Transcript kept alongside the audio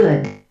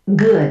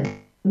Good,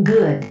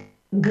 good,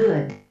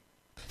 good.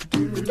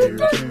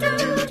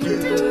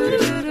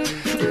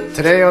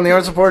 Today on the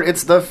Arts Report,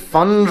 it's the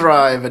Fun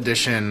Drive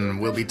edition.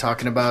 We'll be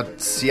talking about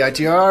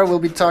CITR, we'll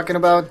be talking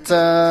about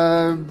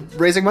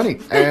raising money,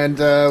 and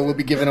we'll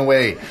be giving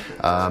away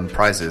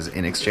prizes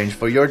in exchange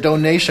for your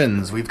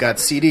donations. We've got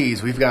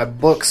CDs, we've got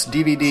books,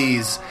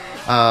 DVDs,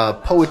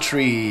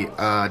 poetry,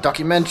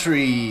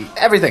 documentary,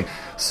 everything.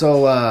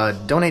 So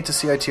donate to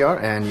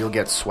CITR and you'll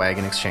get swag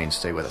in exchange.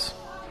 Stay with us.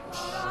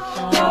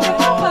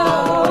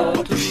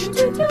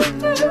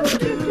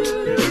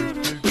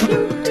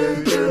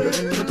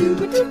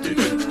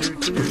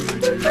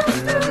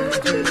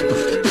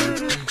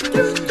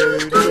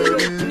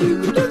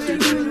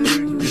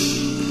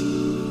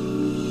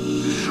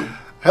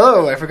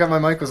 Hello, I forgot my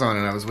mic was on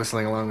and I was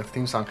whistling along with the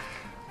theme song.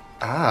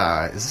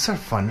 Is this our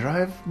Fun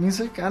Drive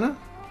music, Anna?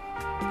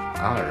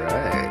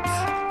 Alright.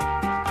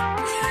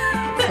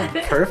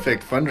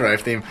 Perfect Fun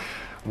Drive theme.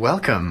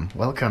 Welcome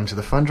to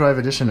the Fun Drive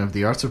edition of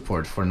the Arts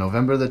Report for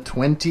November the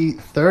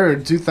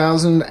 23rd,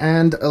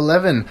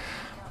 2011.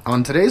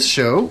 On today's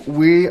show,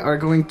 we are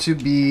going to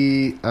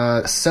be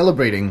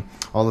celebrating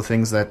all the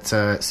things that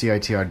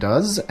CITR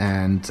does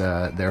and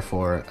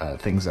therefore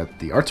things that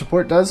the Arts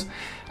Report does.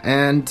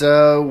 And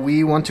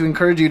we want to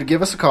encourage you to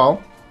give us a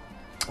call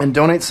and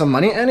donate some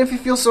money. And if you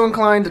feel so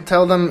inclined,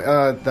 tell them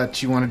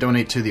that you want to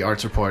donate to the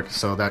Arts Report.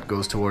 So that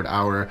goes toward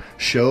our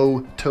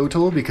show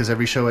total, because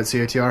every show at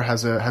CITR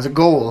has a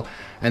goal.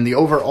 And the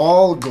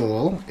overall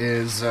goal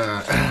is,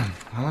 how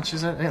much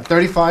is that? Yeah,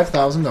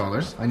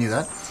 $35,000. I knew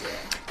that.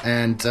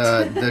 And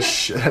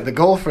the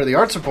goal for the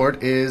Arts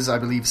Report is, I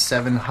believe,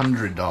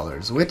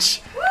 $700,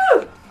 which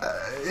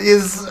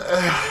is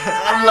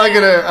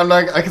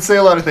I can say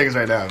a lot of things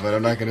right now, but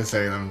I'm not gonna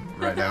say them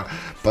right now.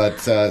 But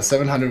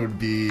 700 would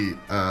be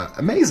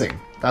amazing.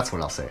 That's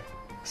what I'll say.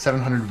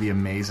 700 would be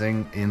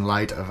amazing in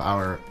light of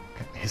our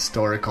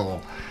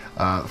historical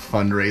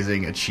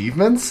fundraising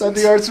achievements at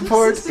the Arts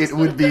Report. It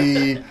would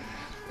be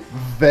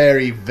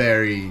very,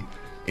 very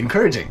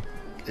encouraging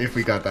if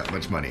we got that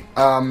much money.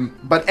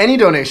 But any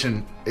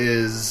donation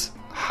is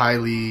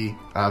highly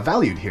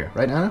valued here,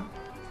 right, Anna?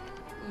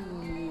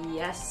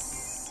 Yes.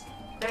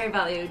 Very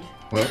valued.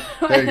 Well,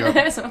 there you go.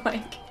 There's my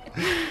mic.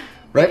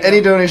 Right,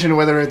 any donation,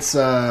 whether it's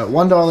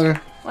 $1,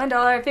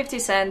 $1, 50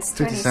 cents,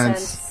 50 20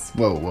 cents.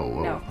 Whoa.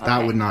 No, okay.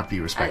 That would not be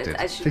respected.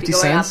 I should 50 be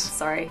going cents? up,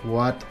 sorry.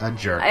 What a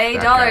jerk. $1,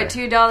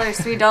 $2,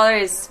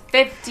 $3,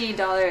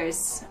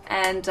 $50.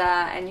 And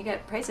you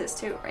get prizes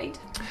too, right?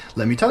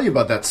 Let me tell you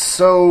about that.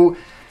 So,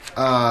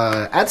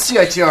 at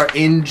CITR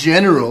in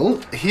general,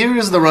 here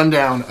is the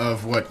rundown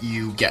of what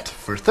you get.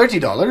 For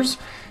 $30,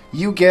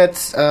 you get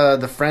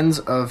the Friends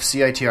of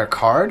CITR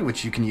card,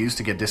 which you can use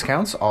to get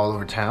discounts all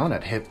over town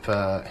at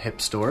hip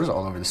stores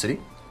all over the city.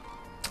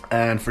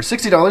 And for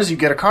 $60, you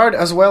get a card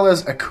as well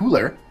as a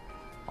cooler.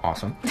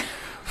 Awesome.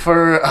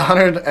 For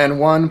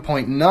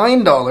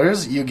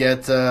 $101.9, you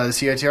get the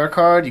CITR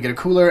card, you get a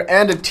cooler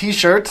and a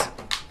t-shirt.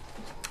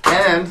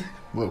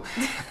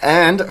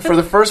 And for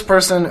the first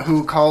person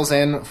who calls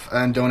in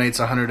and donates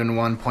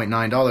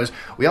 $101.9,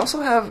 we also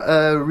have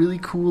a really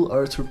cool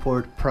Arts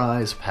Report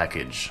prize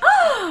package.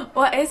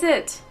 What is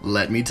it?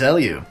 Let me tell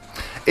you.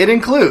 It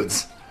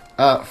includes,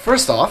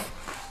 first off,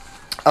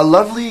 a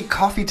lovely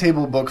coffee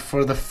table book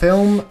for the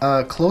film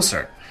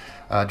Closer,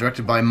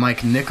 directed by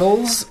Mike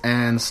Nichols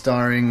and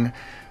starring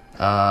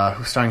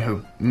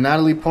who?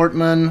 Natalie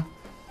Portman.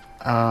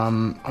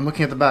 I'm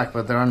looking at the back,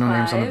 but there are no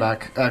names on the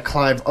back.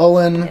 Clive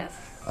Owen. Yes.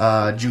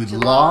 Jude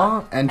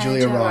Law and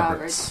Julia Julia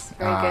Roberts.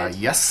 Very good.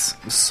 Yes.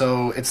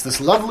 So it's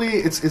this lovely.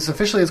 It's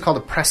officially called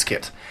a press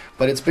kit,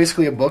 but it's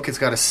basically a book. It's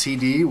got a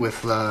CD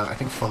with I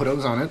think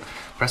photos on it.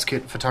 Press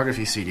kit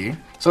photography CD.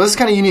 So this is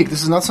kind of unique.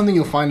 This is not something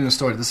you'll find in a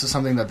store. This is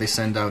something that they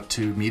send out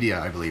to media,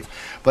 I believe.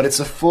 But it's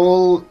a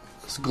full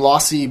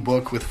glossy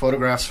book with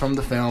photographs from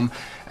the film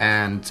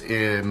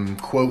and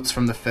quotes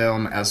from the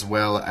film, as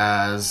well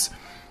as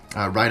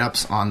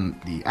write-ups on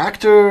the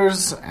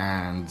actors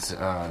and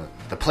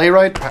the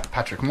playwright,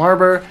 Patrick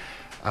Marber.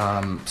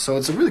 So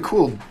it's a really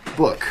cool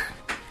book.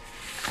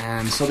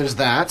 And so there's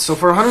that. So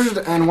for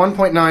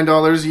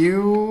 $101.9,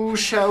 you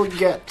shall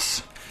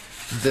get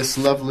this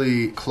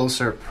lovely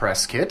Closer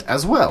press kit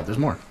as well. There's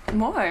more.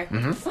 More?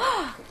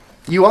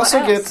 Mm-hmm. You also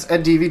else? get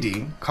a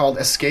DVD called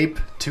Escape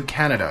to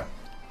Canada.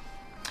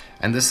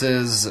 And this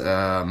is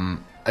a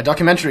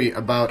documentary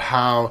about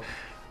how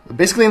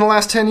basically in the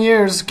last 10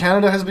 years,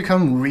 Canada has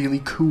become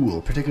really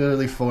cool,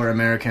 particularly for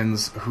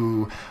Americans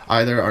who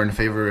either are in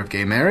favor of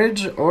gay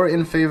marriage or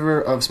in favor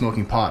of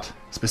smoking pot.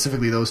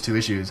 Specifically those two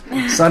issues.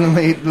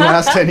 Suddenly, in the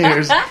last 10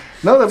 years...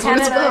 No, that's what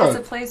it's about. Canada is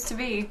a place to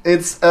be.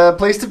 It's a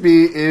place to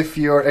be if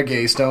you're a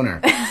gay stoner.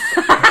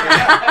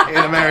 In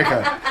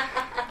America.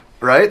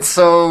 Right?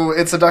 So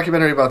it's a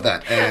documentary about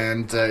that.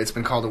 And it's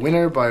been called a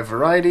winner by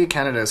Variety.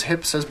 Canada is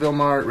hip, says Bill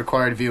Maher.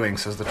 Required viewing,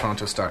 says the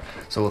Toronto Star.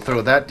 So we'll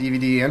throw that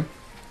DVD in.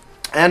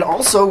 And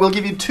also, we'll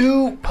give you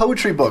 2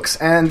 poetry books.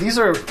 And these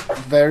are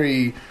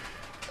very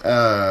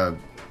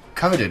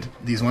coveted,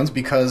 these ones,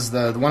 because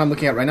the one I'm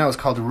looking at right now is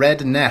called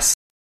Red Nest.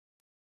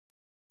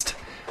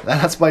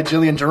 That's by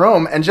Gillian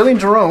Jerome. And Gillian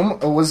Jerome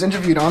was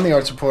interviewed on the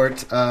Arts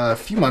Report a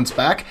few months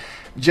back,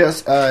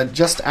 just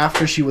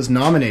after she was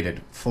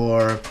nominated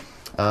for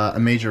a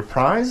major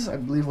prize. I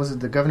believe, was it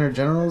the Governor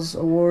General's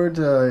Award?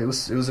 It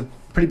was a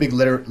pretty big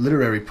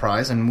literary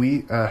prize, and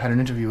we had an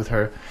interview with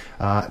her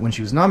when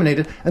she was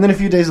nominated. And then a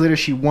few days later,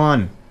 she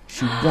won.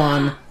 She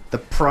won the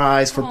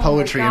prize for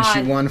poetry, and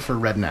she won for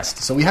Red Nest.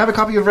 So we have a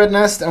copy of Red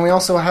Nest, and we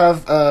also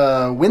have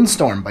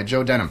Windstorm by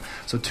Joe Denham.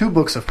 So 2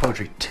 books of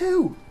poetry.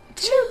 Two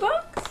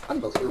books?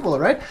 Unbelievable,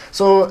 right?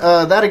 So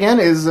that, again,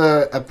 is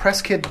a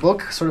press kit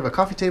book, sort of a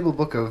coffee table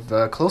book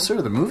of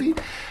Closer, the movie,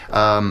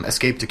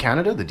 Escape to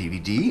Canada, the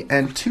DVD,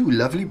 and 2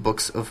 lovely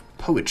books of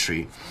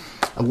poetry.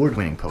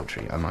 Award-winning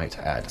poetry, I might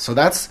add. So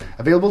that's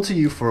available to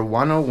you for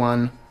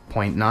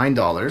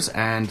 $101.9,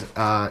 and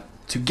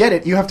to get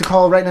it, you have to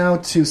call right now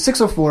to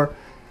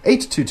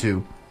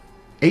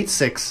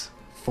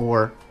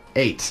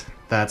 604-822-8648.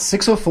 That's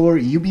 604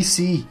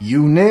 UBC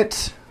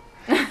UNIT.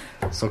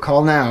 So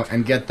call now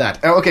and get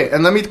that. Okay,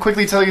 and let me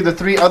quickly tell you the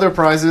 3 other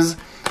prizes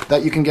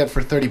that you can get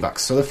for $30.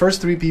 So the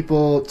first 3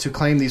 people to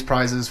claim these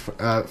prizes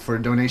for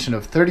a donation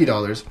of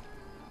 $30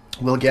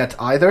 will get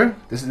either,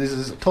 this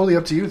is totally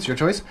up to you, it's your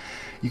choice.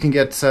 You can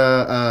get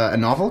a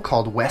novel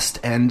called West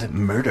End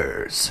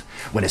Murders.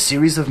 When a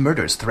series of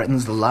murders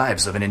threatens the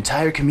lives of an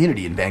entire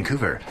community in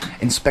Vancouver,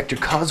 Inspector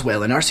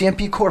Coswell and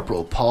RCMP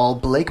Corporal Paul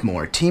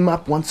Blakemore team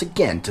up once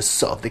again to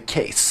solve the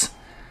case.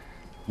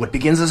 What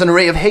begins as an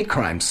array of hate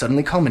crimes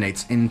suddenly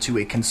culminates into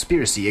a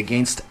conspiracy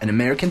against an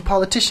American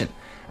politician,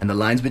 and the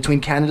lines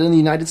between Canada and the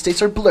United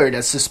States are blurred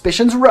as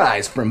suspicions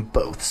rise from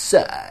both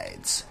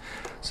sides.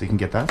 So you can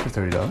get that for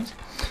 $30.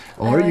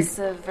 Or that was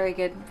very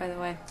good, by the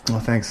way. Well,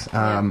 thanks.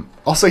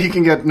 Also, you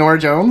can get Norah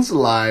Jones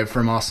live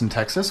from Austin,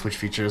 Texas, which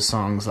features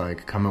songs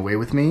like Come Away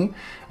With Me,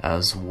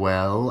 as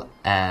well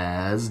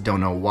as Don't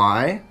Know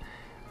Why,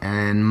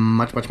 and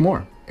much, much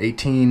more.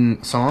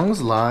 18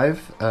 songs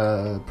live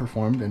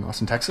performed in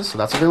Austin, Texas, so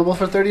that's available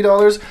for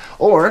 $30.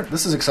 Or,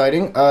 this is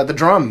exciting, The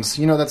Drums.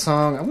 You know that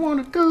song, I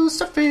Wanna Go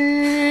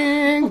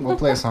Surfing? We'll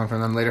play a song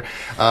from them later.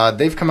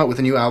 They've come out with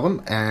a new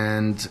album,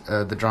 and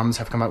The Drums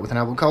have come out with an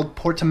album called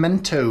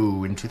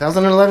Portamento in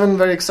 2011.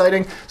 Very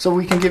exciting. So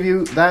we can give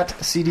you that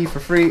CD for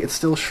free. It's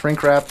still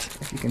shrink-wrapped,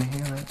 if you can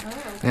hear it. Oh,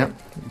 okay. Yep,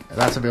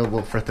 that's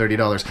available for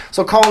 $30.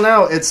 So call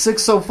now. It's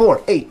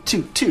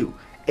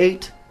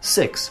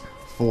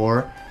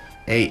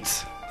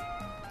 604-822-8648.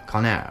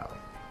 Call now.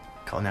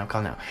 Call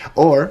now.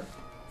 Or,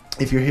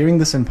 if you're hearing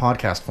this in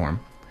podcast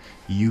form,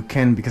 you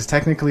can, because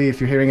technically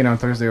if you're hearing it on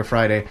Thursday or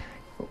Friday,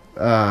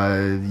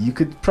 you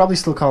could probably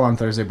still call on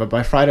Thursday, but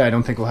by Friday I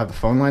don't think we'll have the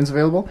phone lines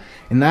available.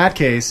 In that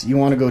case, you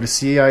want to go to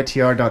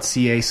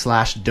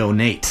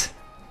citr.ca/donate.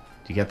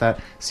 Do you get that?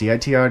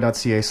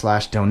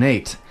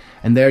 citr.ca/donate.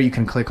 And there you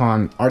can click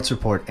on Arts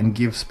Report and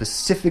give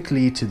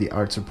specifically to the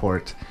Arts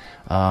Report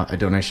a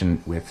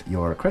donation with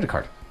your credit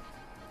card.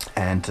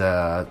 And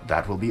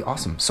that will be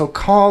awesome. So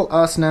call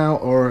us now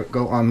or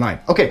go online.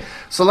 Okay,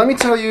 so let me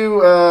tell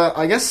you,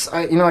 I guess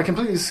I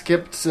completely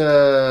skipped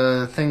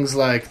things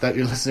like that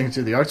you're listening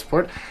to the Arts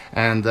Report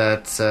and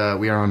that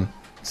we are on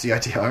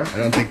CITR. I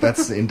don't think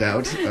that's in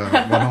doubt.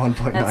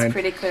 101.9. That's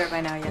pretty clear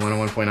by now, yes.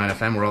 101.9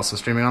 FM. We're also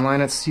streaming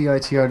online at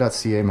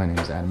CITR.ca. My name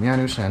is Adam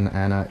Janusz, and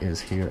Anna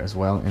is here as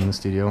well in the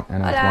studio.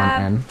 Anna with one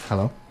N.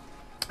 Hello.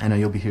 Anna,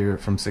 you'll be here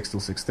from 6 till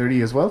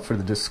 6:30 as well for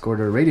the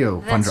Discorder Radio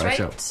Fun Drive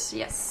show.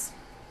 Yes.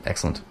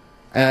 Excellent.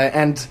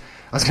 And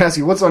I was going to ask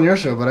you what's on your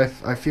show, but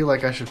I feel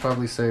like I should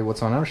probably say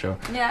what's on our show.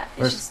 Yeah,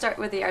 you should start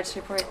with the Arts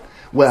Report.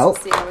 Well,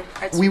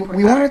 we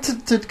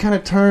wanted to kind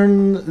of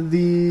turn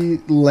the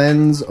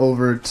lens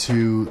over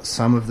to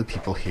some of the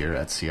people here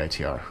at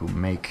CITR who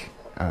make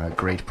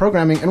great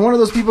programming. And one of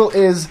those people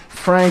is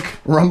Frank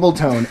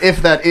Rumbletone,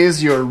 if that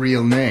is your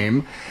real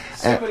name.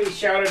 Somebody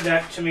shouted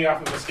that to me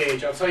off of the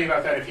stage. I'll tell you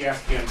about that if you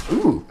ask again.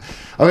 Ooh.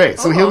 Okay,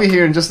 so he'll be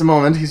here in just a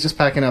moment. He's just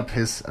packing up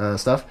his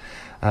stuff.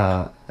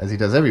 As he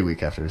does every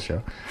week after his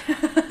show.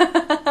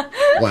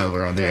 While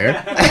we're on the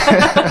air.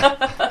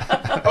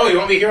 Oh, you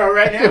want me here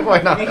right now?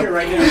 Why not? Me here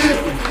right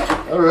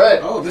now. All right.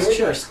 Oh, this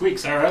chair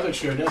squeaks. Our other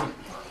chair doesn't.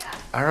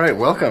 All right,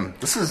 welcome.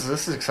 This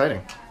is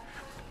exciting.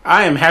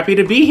 I am happy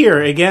to be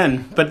here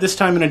again, but this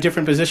time in a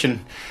different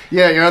position.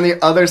 Yeah, you're on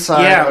the other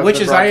side. Yeah, of which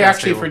the is I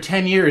actually table. for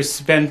 10 years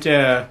spent.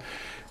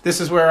 This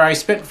is where I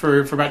spent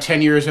for about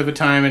 10 years of the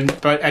time,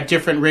 but at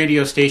different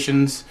radio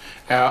stations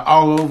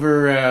all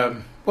over.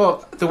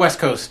 The West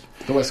Coast.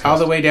 The West Coast. All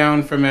the way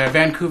down from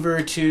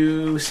Vancouver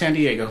to San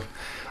Diego.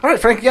 All right,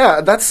 Frank.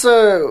 Yeah, that's.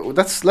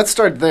 Let's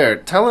start there.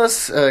 Tell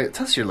us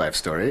your life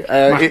story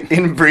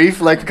in brief,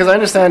 because I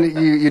understand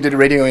you did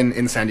radio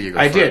in San Diego.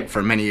 I did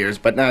for many years,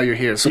 but now you're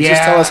here. So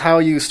just tell us how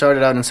you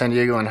started out in San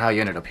Diego and how you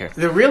ended up here.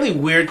 The really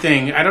weird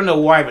thing, I don't know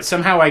why, but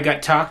somehow I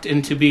got talked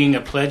into being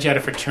a pledge at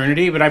a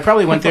fraternity. But I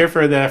probably went there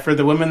for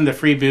the women, the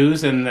free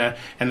booze, and the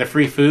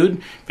free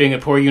food. Being a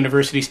poor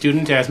university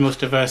student, as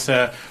most of us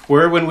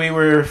were when we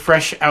were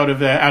fresh out of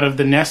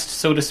the nest,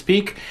 so to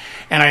speak.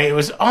 And I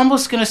was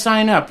almost going to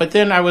sign up, but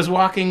then I was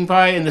walking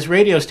by in this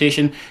radio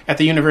station at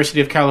the University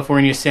of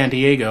California, San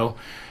Diego,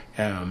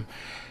 and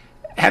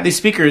had these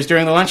speakers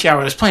during the lunch hour.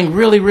 It was playing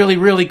really, really,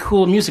 really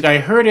cool music. I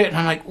heard it, and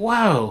I'm like,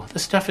 wow,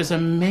 this stuff is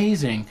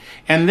amazing.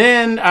 And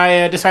then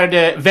I decided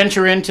to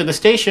venture into the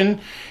station,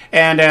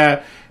 and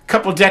a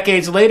couple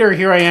decades later,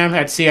 here I am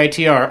at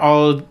CITR,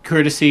 all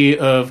courtesy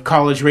of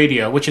college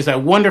radio, which is a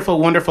wonderful,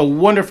 wonderful,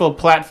 wonderful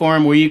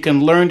platform where you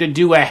can learn to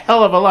do a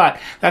hell of a lot.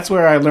 That's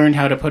where I learned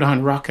how to put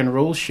on rock and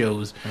roll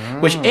shows,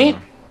 which ain't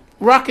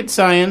rocket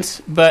science,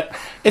 but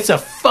it's a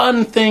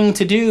fun thing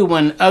to do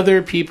when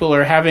other people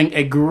are having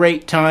a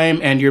great time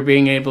and you're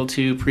being able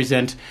to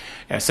present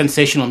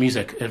sensational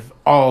music of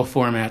all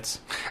formats.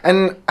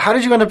 And how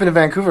did you end up in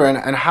Vancouver?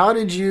 And how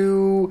did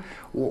you...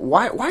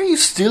 Why are you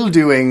still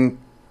doing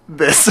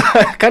this?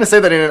 I kind of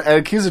say that in an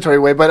accusatory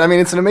way, but I mean,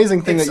 it's an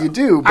amazing thing that you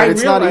do, but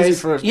it's not easy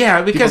for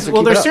because,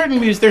 people to there's keep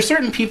it up. there's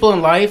certain people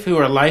in life who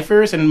are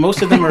lifers, and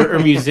most of them are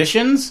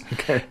musicians.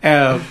 Okay.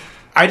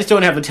 I just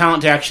don't have the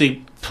talent to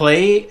actually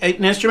play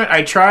an instrument.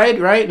 I tried,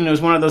 right? And it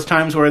was one of those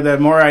times where the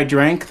more I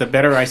drank, the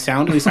better I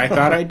sound. At least I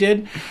thought I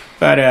did.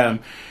 But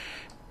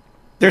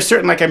there's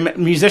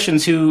certain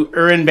musicians who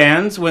are in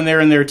bands when they're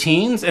in their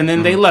teens, and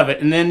then they love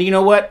it. And then, you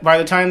know what? By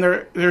the time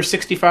they're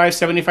 65,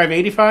 75,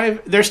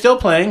 85, they're still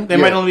playing. They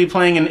might only be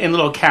playing in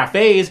little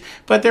cafes,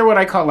 but they're what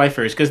I call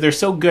lifers because they're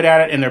so good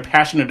at it and they're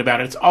passionate about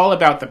it. It's all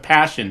about the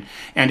passion.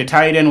 And to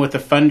tie it in with the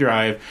fun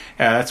drive,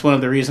 that's one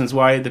of the reasons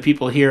why the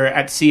people here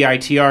at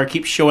CITR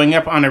keep showing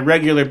up on a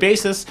regular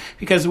basis,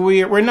 because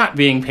we're not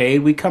being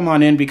paid. We come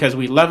on in because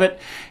we love it,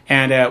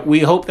 and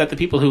we hope that the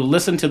people who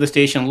listen to the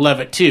station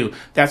love it too.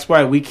 That's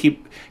why we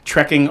keep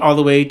trekking all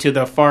the way to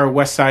the far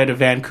west side of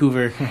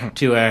Vancouver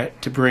to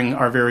bring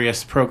our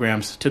various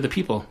programs to the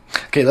people.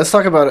 Okay, let's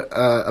talk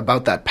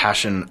about that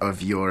passion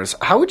of yours.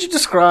 How would you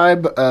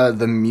describe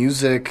the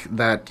music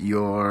that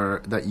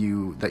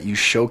you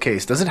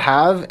showcase? Does it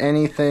have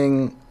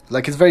anything,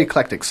 like, it's very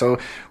eclectic? So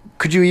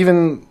could you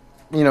even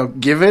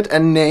give it a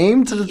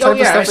name to the type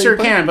of stuff I that sure you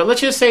play? can. But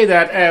let's just say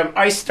that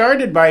I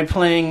started by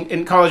playing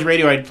in college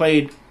radio. I'd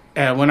played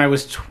when I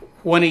was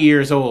 20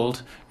 years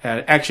old.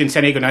 Actually, in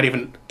San Diego, not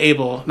even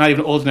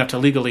old enough to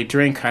legally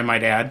drink, I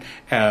might add.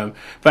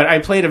 But I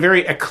played a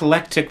very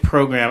eclectic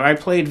program. I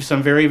played some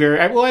I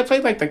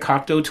played like the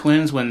Cocteau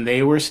Twins when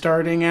they were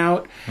starting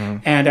out.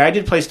 And I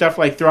did play stuff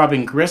like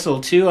Throbbing Gristle,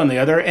 too, on the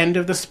other end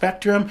of the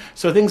spectrum.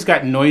 So things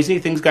got noisy,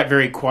 things got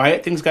very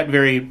quiet, things got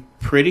very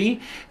pretty.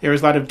 There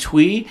was a lot of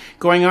twee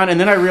going on, and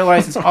then I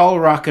realized it's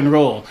all rock and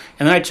roll.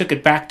 And then I took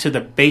it back to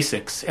the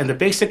basics, and the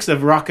basics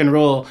of rock and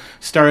roll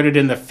started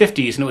in the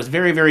 50s, and it was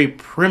very, very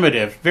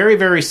primitive, very,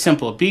 very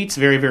simple beats,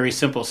 very, very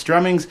simple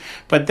strummings,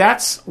 but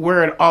that's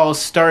where it all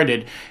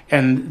started,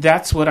 and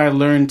that's what I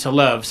learned to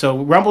love. So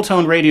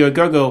Rumbletone Radio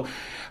Go-Go,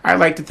 I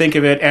like to think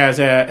of it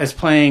as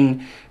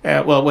playing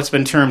what's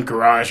been termed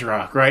garage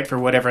rock, right? For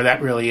whatever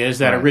that really is,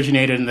 that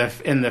originated in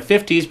the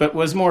 50s, but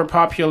was more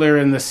popular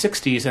in the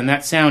 60s, and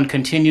that sound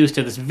continues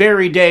to this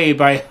very day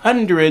by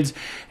hundreds,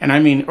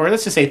 or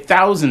let's just say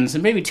thousands,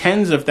 and maybe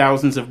tens of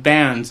thousands of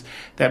bands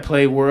that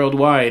play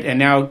worldwide. And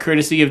now,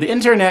 courtesy of the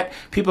internet,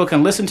 people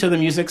can listen to the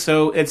music,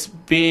 so it's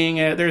being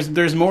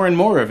there's more and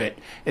more of it,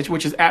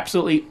 which is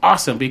absolutely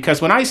awesome.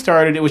 Because when I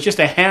started, it was just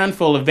a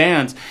handful of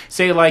bands.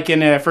 Say, like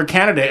for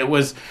Canada, it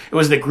was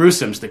the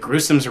Gruesomes. The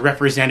Gruesomes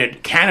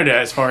represented Canada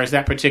as far as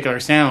that particular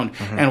sound.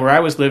 And where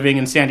I was living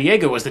in San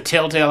Diego was the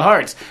Telltale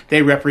Hearts.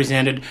 They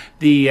represented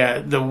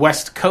the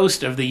west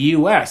coast of the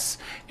U.S.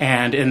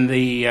 And in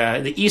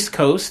the east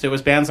coast, there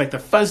was bands like the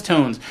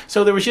Fuzztones.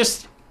 So there was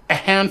just a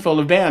handful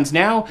of bands.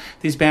 Now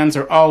these bands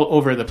are all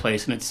over the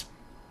place, and it's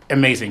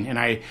amazing, and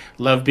I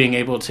love being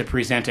able to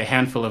present a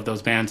handful of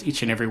those bands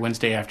each and every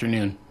Wednesday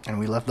afternoon. And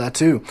we love that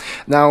too.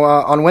 Now,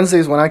 on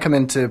Wednesdays when I come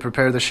in to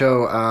prepare the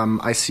show,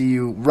 I see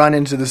you run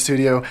into the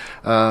studio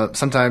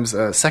sometimes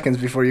seconds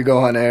before you go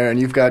on air, and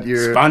you've got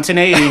your...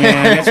 Spontaneity,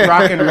 man. It's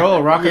rock and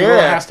roll. Rock and roll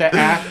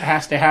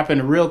has to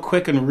happen real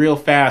quick and real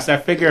fast. I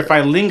figure if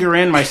I linger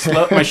in, my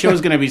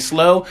show's going to be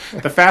slow.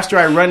 The faster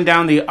I run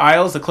down the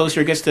aisles, the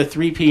closer it gets to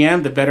 3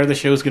 p.m., the better the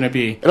show's going to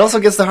be. It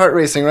also gets the heart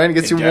racing, right? It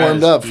gets you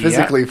warmed up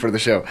physically Yeah. for the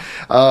show.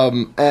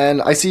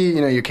 And I see,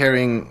 you're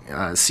carrying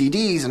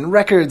CDs and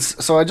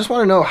records. So I just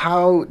want to know,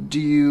 how do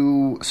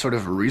you sort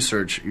of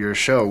research your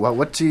show?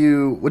 What do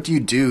you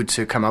do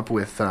to come up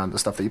with the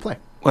stuff that you play?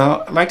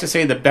 Well, I'd like to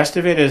say the best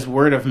of it is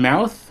word of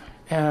mouth.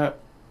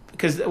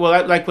 Because,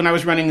 like when I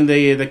was running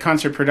the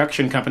concert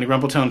production company,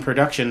 Rumbletone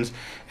Productions,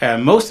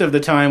 most of the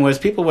time was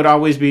people would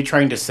always be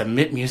trying to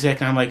submit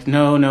music, and I'm like,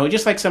 no.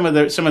 Just like some of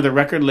the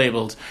record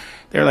labels,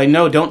 they're like,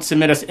 no, don't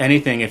submit us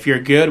anything. If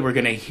you're good, we're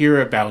going to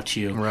hear about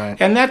you. Right.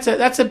 And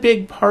that's a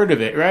big part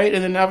of it, right?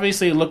 And then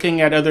obviously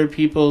looking at other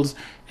people's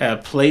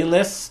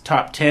playlists,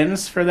 top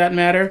 10s for that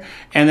matter.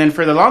 And then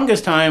for the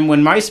longest time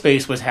when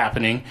MySpace was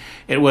happening,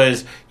 it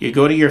was you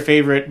go to your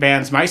favorite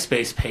band's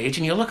MySpace page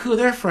and you look who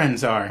their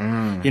friends are.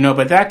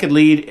 But that could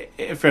lead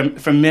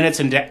from minutes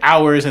into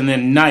hours and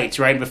then nights,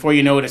 right? Before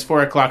you know it, it's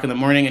 4 o'clock in the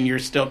morning and you're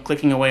still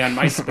clicking away on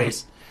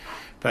MySpace.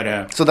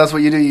 But so that's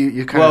what you do.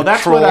 You kind of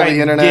that's troll what the I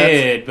internet.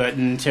 did, but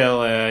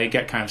until I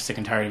got kind of sick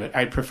and tired of it,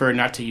 I prefer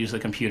not to use the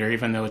computer,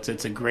 even though it's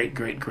a great,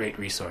 great, great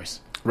resource.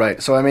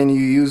 Right. So, I mean,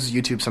 you use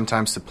YouTube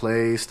sometimes to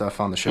play stuff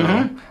on the show.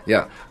 Mm-hmm.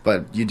 Yeah.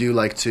 But you do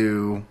like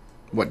to,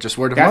 just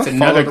word of That's mouth?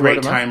 another Follow the word great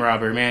of mouth? time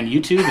robber, man.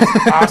 YouTube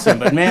is awesome,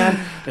 but man,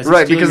 does it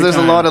Right, steal because your there's a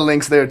time. lot of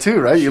links there too,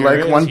 right? You Sure like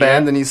is, one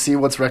band yeah. and you see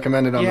what's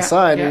recommended on the Yeah,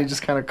 side yeah. and you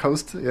just kind of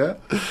coast. Yeah.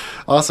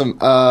 Awesome.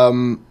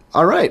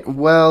 All right.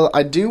 Well,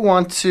 I do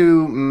want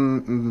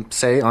to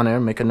say on air,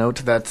 make a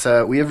note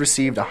that we have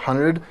received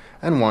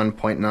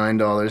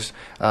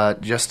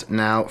 $101.9 just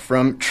now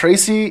from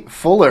Tracy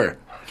Fuller.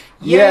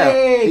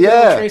 Yay!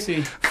 Go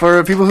Tracy.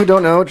 For people who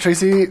don't know,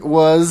 Tracy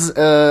was,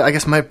 I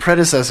guess, my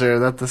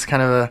predecessor. That's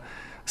kind of a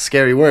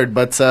scary word,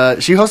 but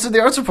she hosted the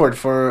Arts Report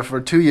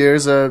for 2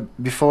 years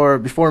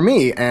before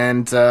me.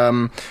 And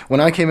when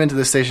I came into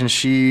the station,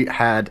 she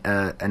had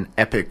an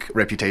epic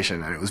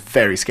reputation, and it was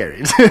very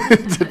scary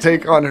to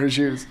take on her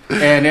shoes.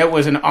 And it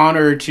was an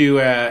honor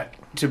to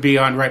be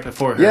on right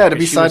before her. Yeah, to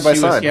be She side by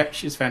she was- side. Yeah,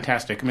 she's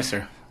fantastic. I miss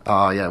her.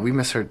 Oh, yeah, we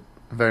miss her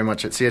very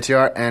much at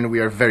CITR, and we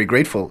are very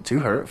grateful to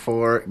her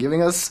for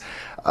giving us,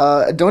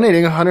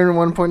 donating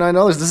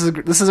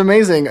 $101.9. This is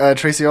amazing.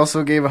 Tracy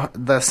also gave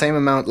the same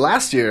amount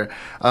last year,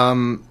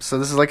 so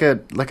this is like a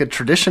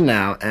tradition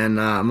now, and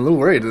I'm a little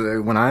worried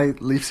when I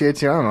leave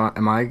CITR.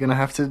 Am I gonna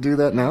have to do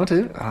that now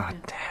too? Ah,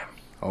 damn.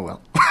 Oh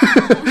well.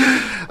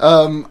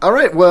 All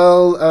right.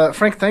 Well,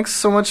 Frank, thanks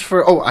so much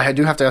for. Oh, I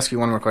do have to ask you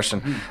one more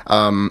question.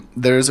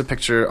 There's a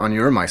picture on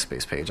your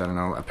MySpace page. I don't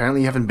know. Apparently,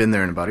 you haven't been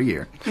there in about a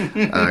year,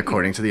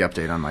 according to the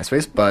update on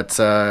MySpace. But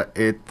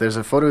there's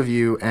a photo of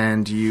you,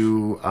 and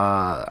you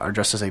are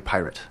dressed as a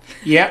pirate.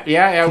 Yeah.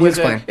 Can you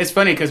explain? It's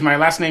funny because my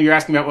last name. You're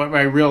asking about what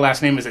my real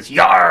last name is. It's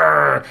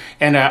Yar,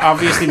 and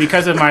obviously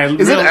because of my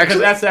Is it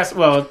actually? that's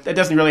well, it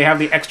doesn't really have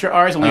the extra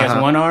R's. Only has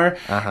one R.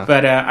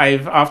 But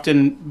I've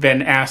often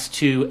been asked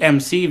to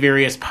MC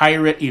various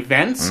pirate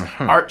events,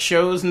 art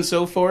shows, and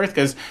so forth.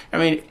 Because I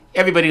mean,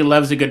 everybody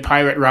loves a good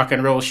pirate rock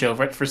and roll show.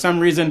 But for some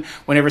reason,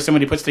 whenever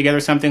somebody puts together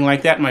something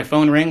like that, my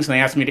phone rings and they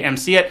ask me to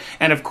MC it.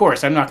 And of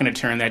course, I'm not going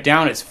to turn that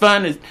down. It's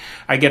fun.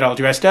 I get all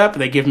dressed up.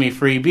 They give me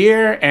free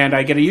beer, and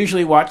I get to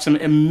usually watch some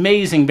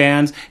amazing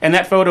bands. And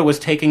that photo was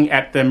taken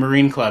at the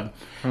Marine Club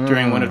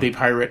during one of the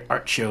pirate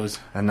art shows.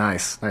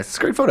 Nice. It's a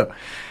great photo.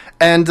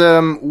 And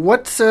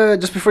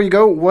just before you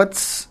go,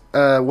 what's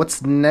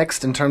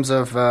next in terms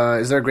of,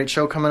 is there a great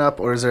show coming up,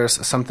 or is there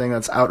something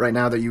that's out right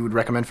now that you would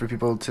recommend for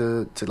people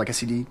to like a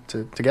CD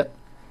to get?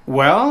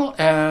 Well,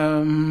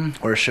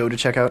 Or a show to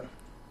check out?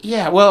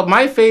 yeah, well,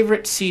 my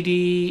favorite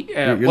CD...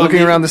 You're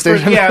looking around the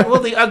station?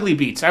 The Ugly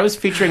Beats. I was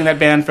featuring that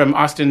band from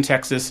Austin,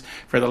 Texas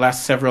for the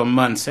last several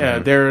months.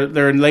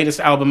 Their latest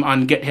album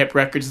on Get Hip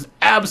Records is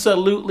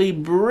absolutely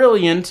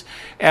brilliant.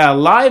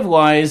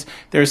 Live-wise,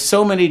 there's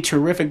so many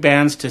terrific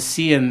bands to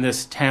see in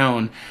this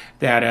town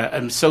that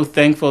I'm so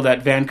thankful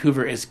that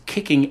Vancouver is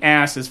kicking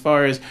ass as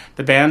far as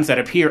the bands that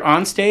appear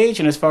on stage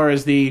and as far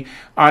as the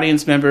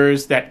audience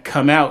members that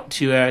come out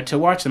to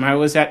watch them. I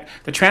was at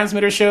the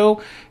Transmitter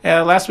show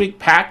last week,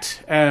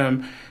 packed.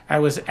 I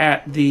was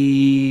at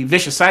the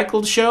Vicious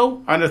Cycled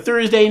show on a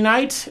Thursday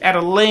night at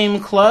a lame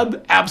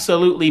club,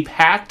 absolutely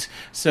packed.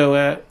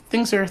 So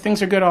things are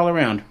good all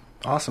around.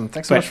 Awesome.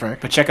 Thanks so much,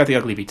 Frank. But check out the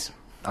Ugly Beats.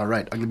 All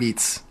right, Ugly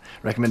Beats.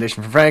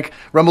 Recommendation from Frank.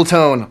 Rumble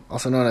Tone,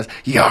 also known as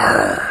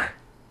Yar.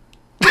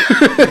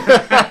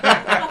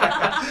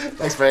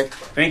 Thanks, Frank.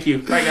 Thank you.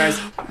 Bye, guys.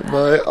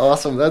 Bye.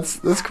 Awesome. That's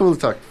cool to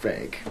talk to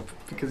Frank,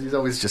 because he's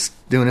always just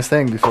doing his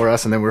thing before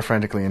us, and then we're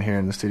frantically in here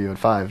in the studio at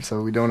 5,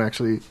 so we don't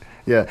actually.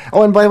 Yeah.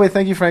 Oh, and by the way,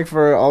 thank you, Frank,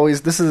 for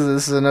always. This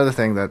is another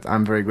thing that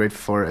I'm very grateful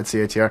for at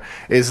CITR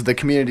is the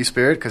community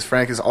spirit. Because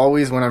Frank is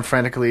always, when I'm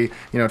frantically,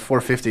 at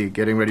 4:50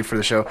 getting ready for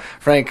the show,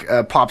 Frank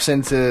pops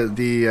into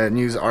the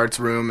news arts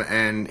room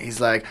and he's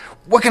like,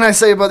 "What can I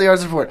say about the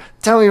Arts Report?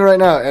 Tell me right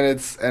now." And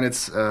it's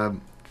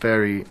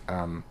very.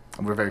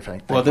 We're very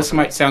thankful. Well, this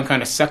might sound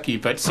kind of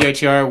sucky, but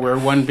CITR, we're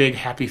one big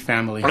happy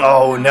family.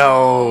 Oh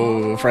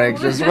no, Frank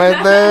just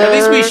went there. At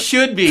least we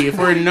should be if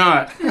we're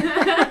not,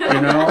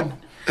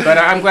 But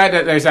I'm glad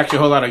that there's actually a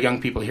whole lot of young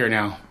people here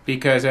now,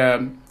 because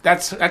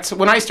that's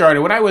when I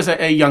started. When I was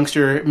a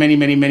youngster many,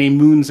 many, many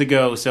moons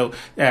ago. So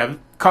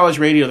college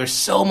radio, there's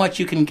so much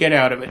you can get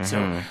out of it.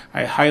 So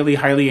I highly,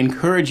 highly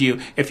encourage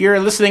you. If you're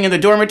listening in the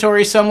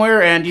dormitory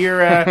somewhere and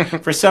you're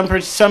for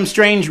some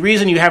strange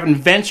reason you haven't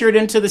ventured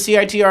into the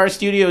CITR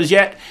studios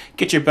yet,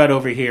 get your butt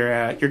over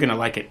here. You're gonna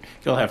like it.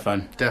 You'll have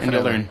fun. Definitely. And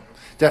you'll learn.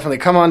 Definitely,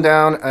 come on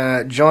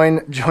down,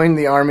 join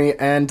the army,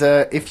 and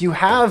if you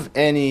have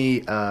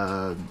any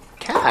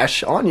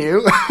cash on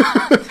you,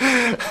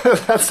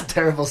 that's a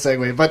terrible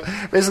segue. But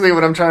basically,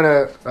 what I'm trying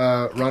to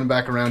run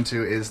back around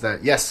to is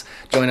that yes,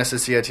 join us at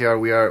CITR.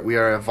 We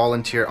are a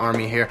volunteer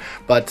army here,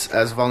 but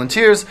as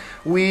volunteers,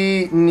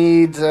 we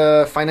need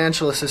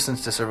financial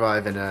assistance to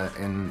survive in a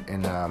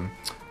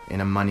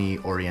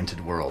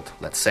money-oriented world,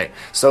 let's say.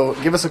 So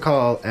give us a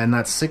call, and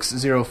that's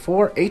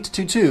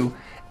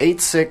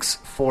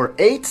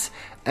 604-822-8648,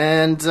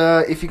 And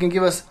if you can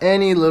give us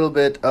any little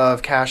bit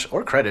of cash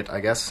or credit,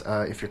 I guess,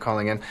 if you're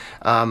calling in,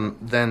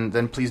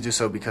 then please do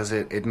so, because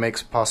it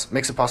makes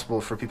it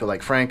possible for people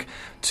like Frank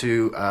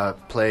to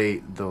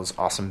play those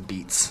awesome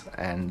beats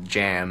and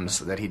jams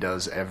that he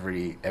does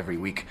every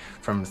week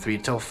from 3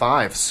 till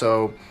 5.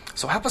 So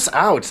help us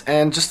out.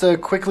 And just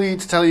quickly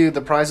to tell you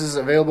the prizes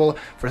available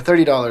for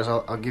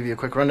 $30, I'll give you a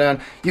quick rundown.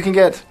 You can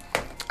get...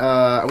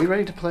 are we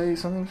ready to play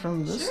something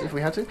from this, if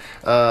we had to?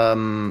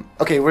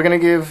 Okay, we're going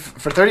to give,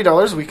 for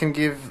 $30, we can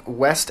give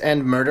West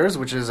End Murders,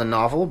 which is a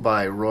novel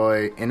by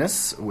Roy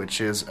Innes, which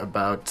is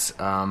about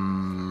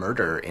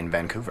murder in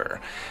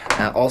Vancouver.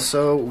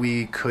 Also,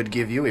 we could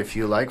give you, if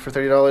you like, for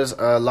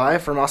 $30,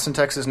 live from Austin,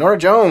 Texas, Norah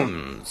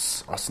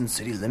Jones, Austin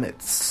City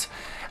Limits.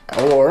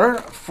 Or,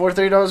 for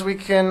 $30, we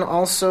can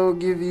also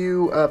give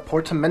you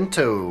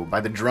Portamento by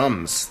The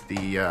Drums.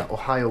 The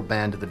Ohio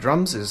band The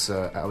Drums is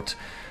out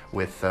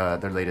with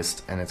their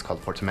latest, and it's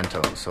called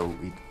Portamento. So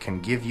we can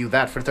give you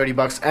that for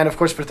 $30. And of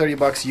course, for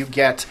 $30, you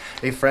get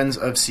a Friends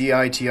of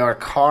CITR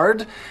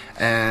card,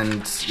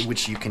 and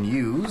which you can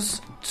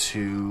use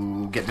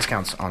to get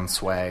discounts on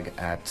swag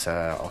at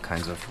all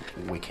kinds of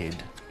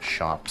wicked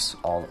shops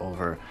all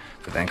over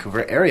the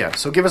Vancouver area.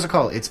 So give us a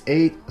call. It's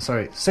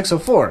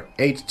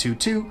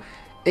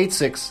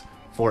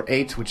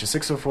 604-822-8648, which is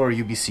 604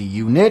 UBC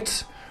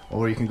unit,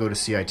 or you can go to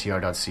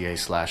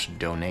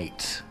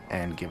citr.ca/donate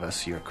and give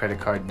us your credit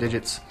card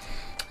digits,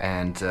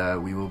 and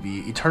we will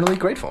be eternally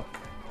grateful.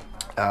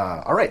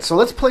 All right, so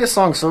let's play a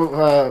song.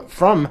 So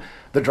from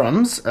The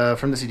Drums,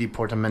 from the CD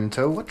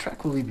Portamento, what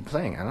track will we be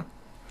playing, Anna?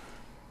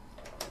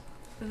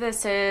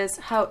 This is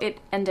How It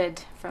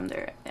Ended from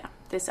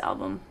this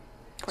album,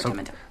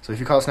 Portamento. So if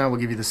you call us now, we'll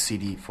give you the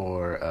CD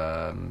for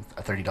a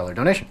 $30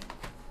 donation.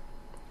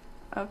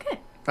 Okay.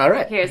 All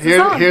right. Here's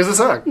the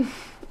song.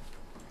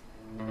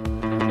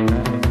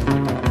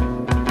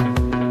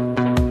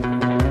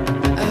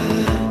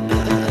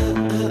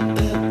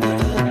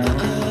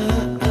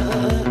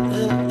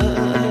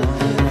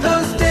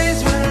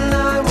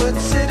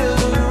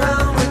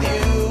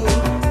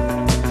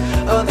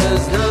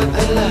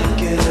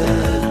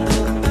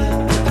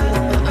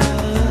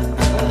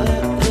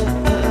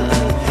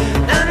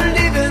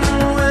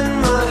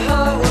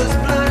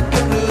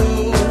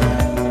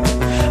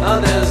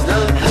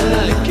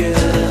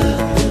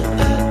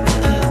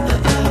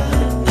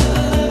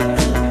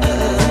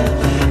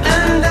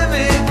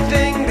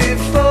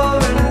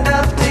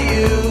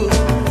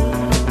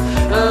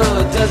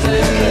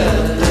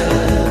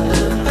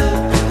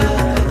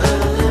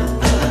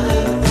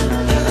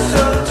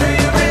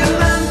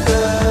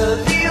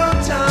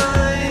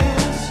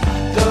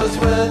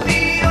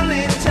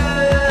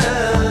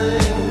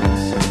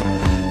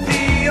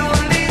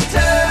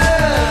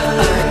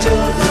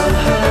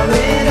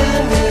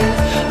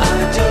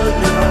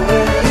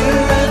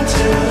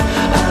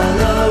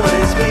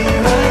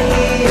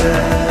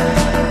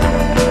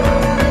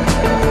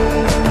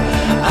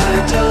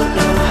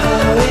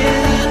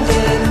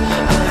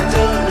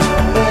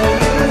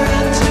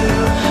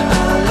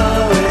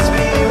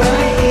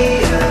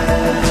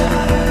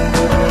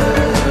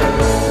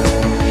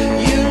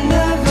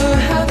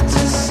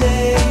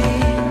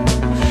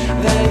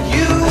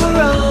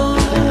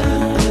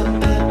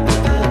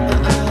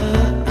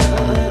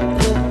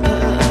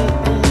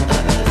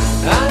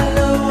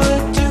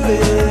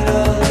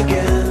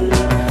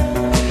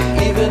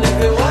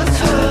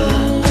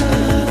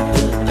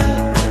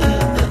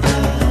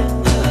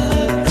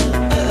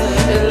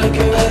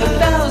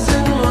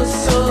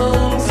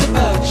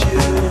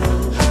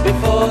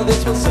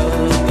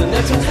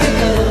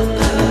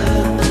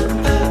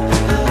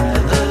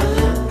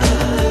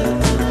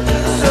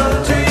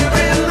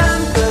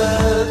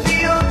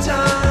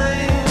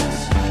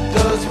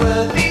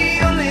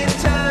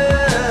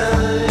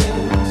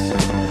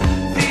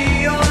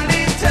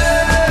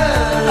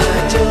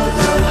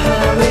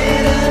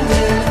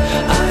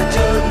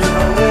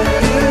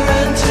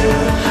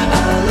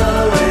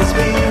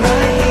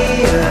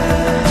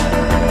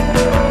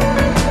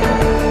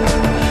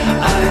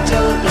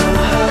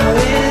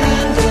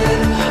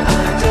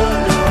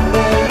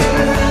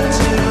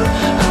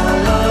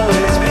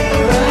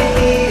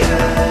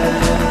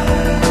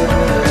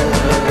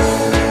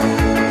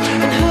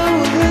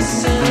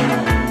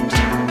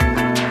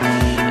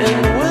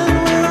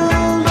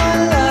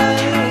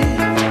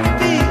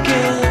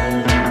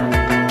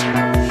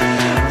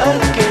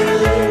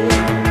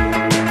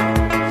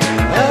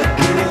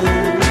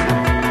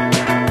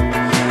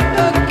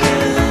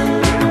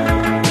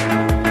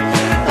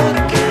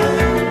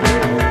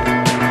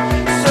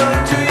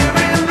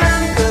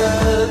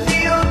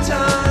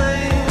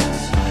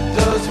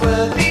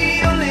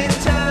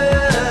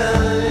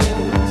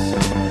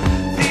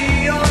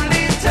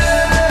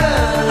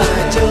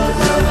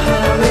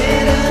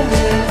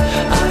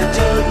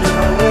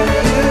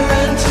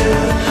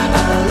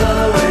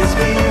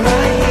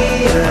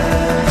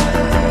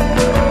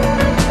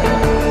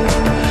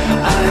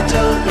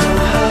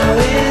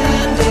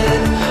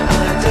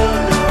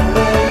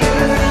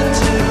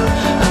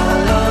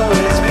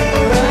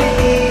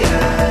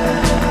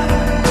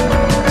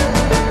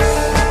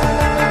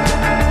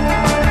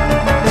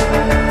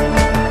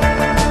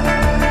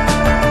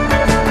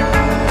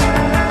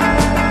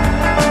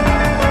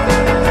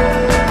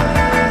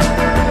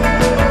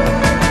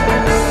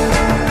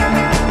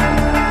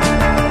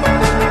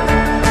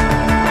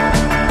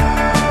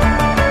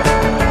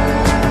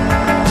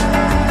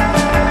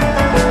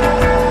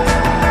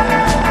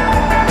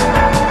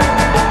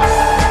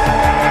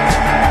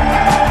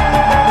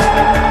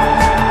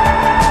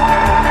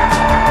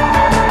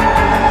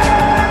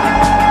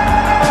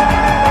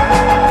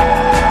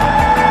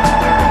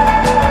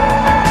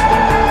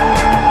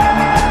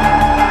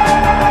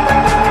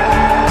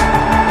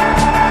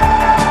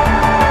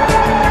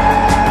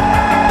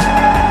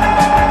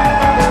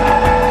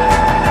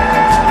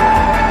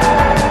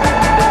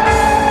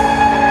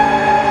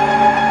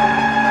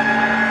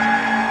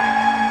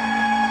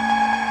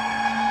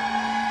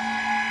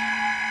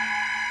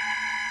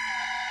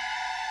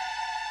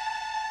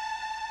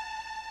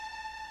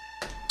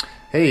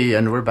 Alrighty,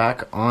 and we're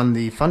back on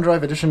the Fun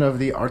Drive edition of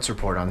the Arts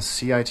Report on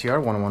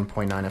CITR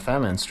 101.9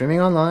 FM and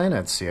streaming online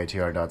at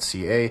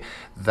CITR.ca.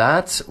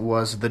 That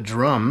was The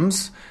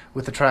Drums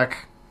with the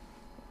track...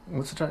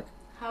 What's the track?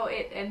 How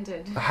It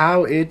Ended.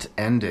 How It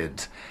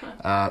Ended.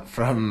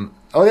 From...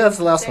 Oh yeah, that's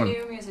the last Their one.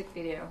 new music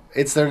video.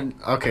 It's their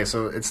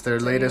it's their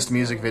latest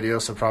music video,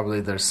 so probably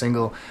their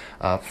single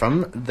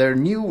from their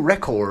new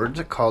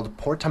record called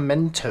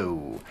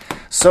Portamento.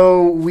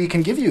 So we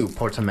can give you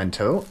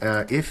Portamento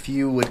if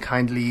you would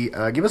kindly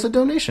give us a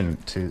donation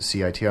to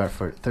CITR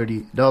for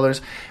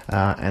 $30,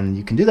 and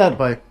you can do that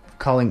by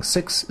calling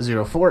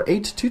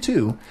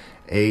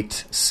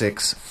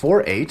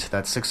 604-822-8648.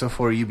 That's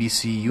 604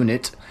 UBC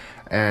unit.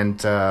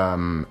 And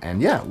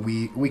yeah,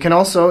 we can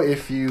also,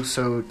 if you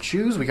so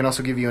choose, we can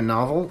also give you a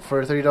novel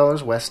for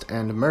 $30, West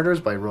End Murders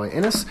by Roy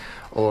Innes,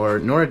 or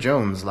Nora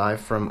Jones,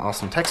 live from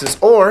Austin, Texas,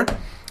 or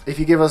if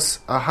you give us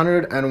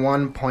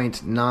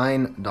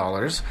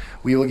 $101.9,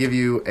 we will give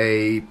you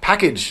a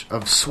package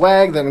of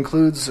swag that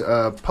includes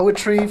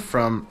poetry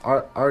from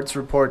Arts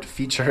Report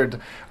featured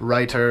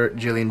writer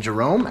Gillian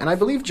Jerome, and I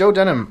believe Joe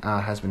Denham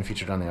has been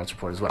featured on the Arts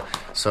Report as well.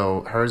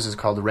 So hers is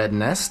called Red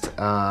Nest,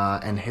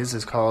 and his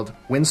is called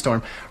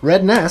Windstorm.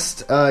 Red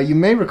Nest, you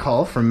may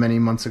recall from many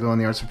months ago on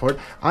the Arts Report,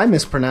 I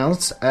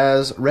mispronounced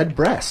as Red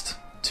Breast,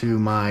 to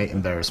my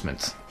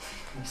embarrassment.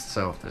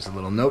 So there's a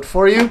little note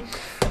for you.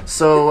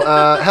 So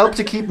help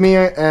to keep me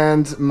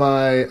and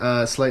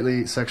my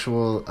slightly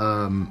sexual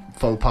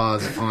faux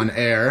pas on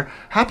air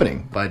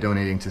happening by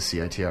donating to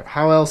CITR.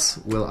 How else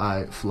will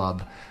I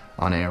flub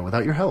on air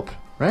without your help,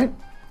 right?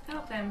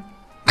 Help him.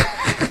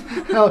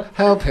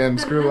 help him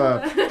screw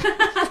up.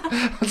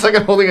 It's like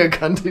I'm holding a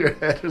gun to your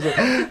head or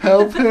something.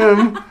 Help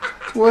him.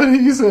 What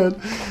he said.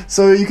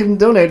 So you can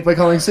donate by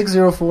calling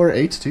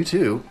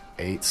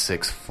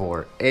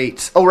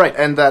 604-822-8648. Oh, right,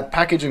 and that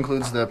package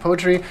includes the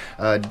poetry,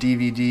 a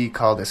DVD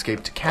called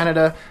Escape to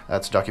Canada.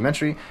 That's a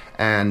documentary,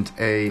 and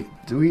a...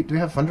 Do we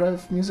have Fun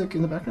Drive music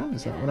in the background?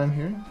 Is that what I'm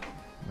hearing?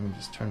 Let me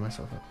just turn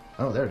myself up.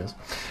 Oh, there it is.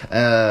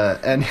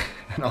 And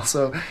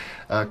also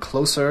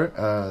Closer,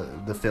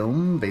 the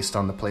film based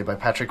on the play by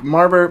Patrick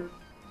Marber.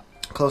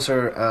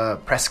 Closer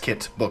press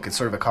kit book. It's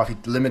sort of a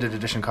limited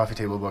edition coffee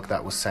table book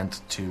that was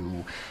sent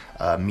to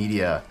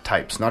media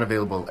types, not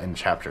available in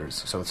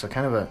chapters. So it's a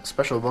kind of a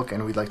special book,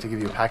 and we'd like to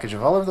give you a package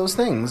of all of those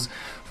things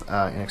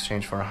in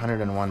exchange for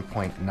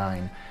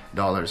 $101.9.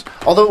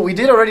 Although we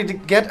did already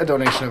get a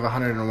donation of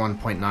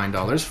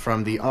 $101.9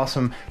 from the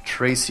awesome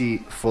Tracy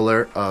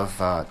Fuller of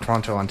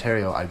Toronto,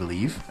 Ontario, I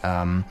believe.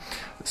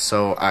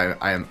 So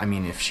I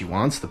mean, if she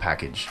wants the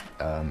package,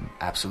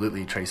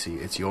 absolutely, Tracy,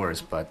 it's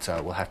yours. But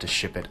we'll have to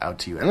ship it out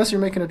to you. Unless you're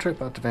making a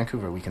trip out to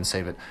Vancouver, we can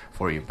save it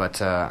for you. But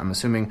I'm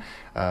assuming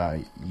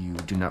you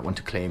do not want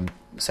to claim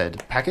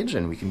said package,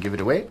 and we can give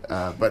it away.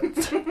 But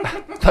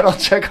but I'll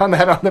check on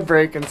that on the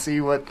break and see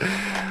what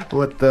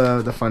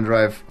the Fun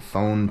Drive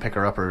phone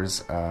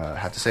picker-uppers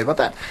have to say about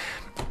that.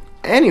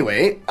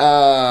 Anyway,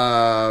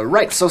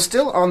 right, so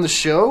still on the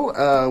show,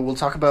 we'll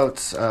talk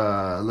about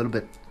a little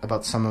bit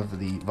about some of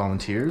the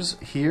volunteers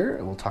here.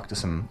 We'll talk to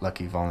some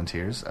lucky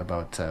volunteers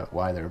about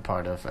why they're a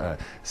part of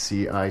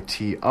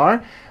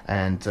CITR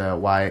and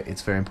why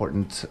it's very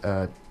important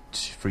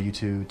for you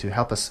to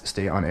help us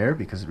stay on air,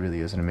 because it really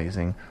is an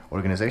amazing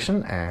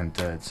organization, and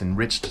it's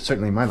enriched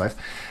certainly my life.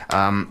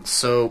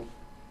 So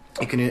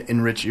you can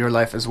enrich your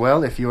life as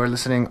well if you are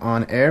listening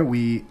on air.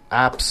 We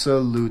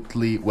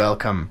absolutely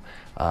welcome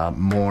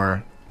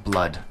more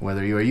blood,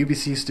 whether you're a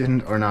UBC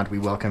student or not. We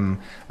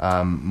welcome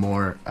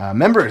more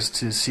members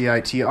to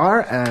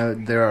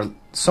CITR. There are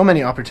so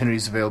many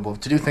opportunities available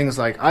to do things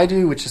like I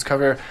do, which is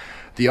cover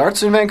the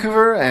arts in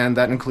Vancouver, and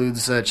that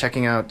includes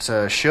checking out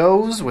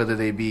shows, whether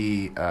they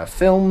be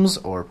films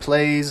or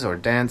plays or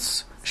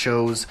dance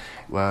shows.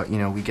 Well, you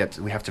know, we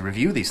have to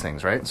review these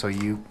things, right? So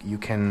you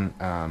can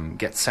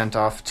get sent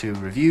off to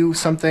review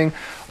something,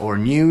 or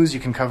news. You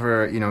can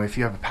cover, you know, if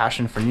you have a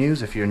passion for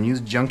news, if you're a news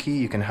junkie,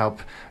 you can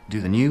help do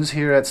the news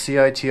here at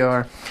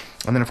CITR.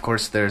 And then, of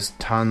course, there's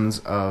tons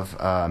of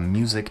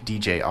music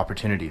DJ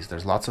opportunities.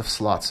 There's lots of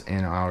slots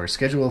in our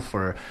schedule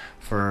for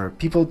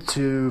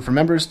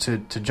members to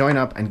join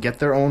up and get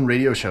their own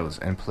radio shows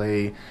and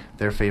play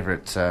their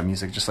favorite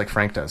music, just like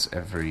Frank does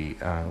every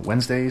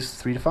Wednesdays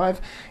 3 to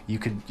 5. You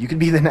could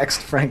be the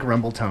next Frank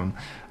Rumbletone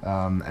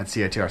at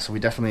CITR. So we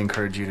definitely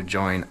encourage you to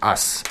join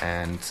us.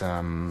 And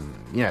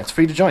yeah, it's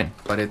free to join,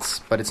 but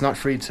it's not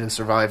free to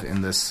survive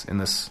in this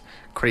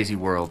crazy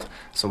world.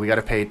 So we got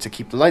to pay to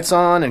keep the lights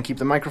on and keep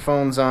the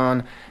microphones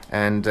on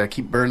and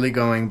keep Burley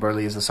going.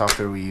 Burley is the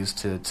software we use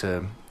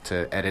to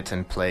edit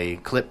and play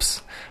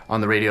clips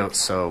on the radio.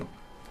 So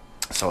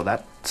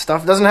that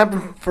stuff doesn't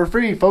happen for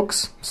free,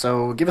 folks.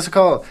 So give us a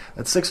call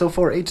at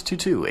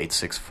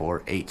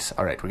 604-822-8648.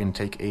 All right, we're going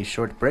to take a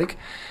short break,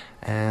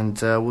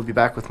 and we'll be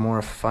back with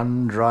more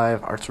Fun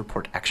Drive Arts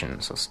Report action.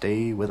 So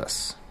stay with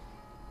us.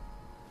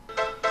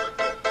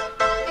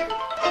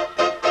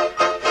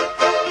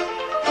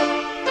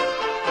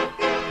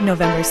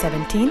 November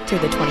 17th through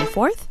the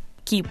 24th,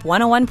 Keep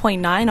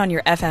 101.9 on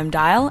your FM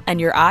dial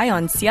and your eye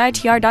on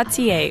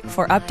CITR.ca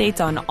for updates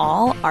on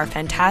all our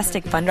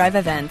fantastic Fun Drive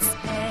events.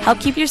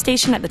 Help keep your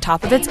station at the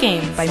top of its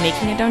game by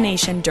making a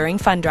donation during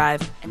Fun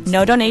Drive.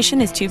 No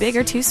donation is too big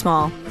or too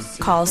small.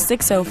 Call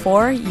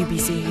 604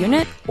 UBC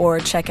Unit or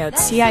check out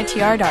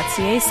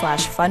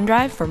CITR.ca/Fun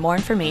Drive for more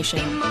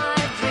information.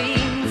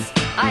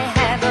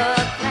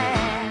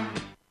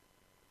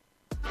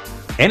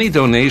 Any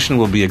donation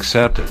will be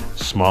accepted,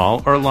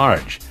 small or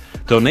large.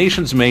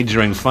 Donations made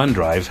during Fun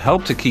Drive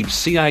help to keep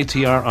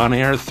CITR on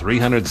air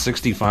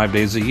 365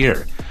 days a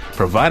year,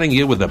 providing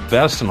you with the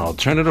best and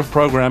alternative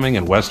programming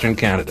in Western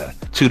Canada.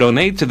 To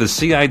donate to the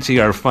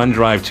CITR Fun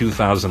Drive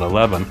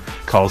 2011,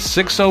 call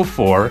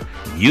 604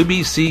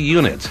 UBC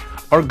Unit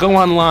or go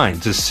online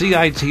to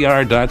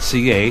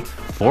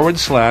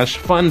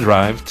CITR.ca/Fun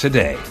Drive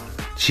today.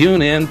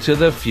 Tune in to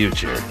the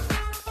future.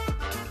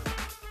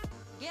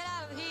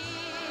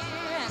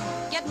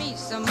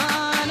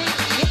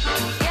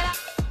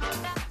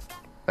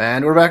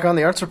 And we're back on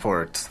the Arts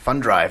Report, Fun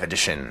Drive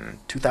Edition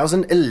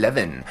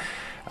 2011.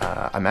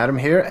 I'm Adam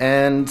here,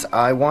 and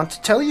I want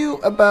to tell you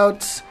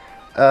about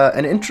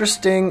an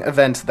interesting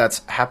event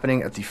that's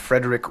happening at the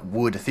Frederick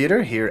Wood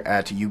Theatre here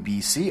at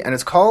UBC, and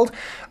it's called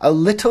A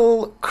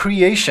Little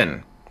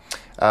Creation.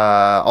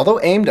 Although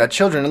aimed at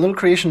children, A Little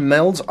Creation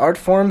melds art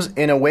forms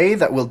in a way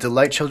that will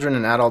delight children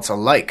and adults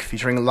alike,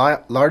 featuring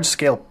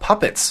large-scale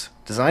puppets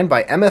designed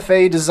by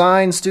MFA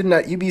design student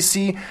at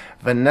UBC,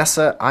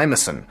 Vanessa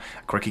Imeson.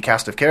 A quirky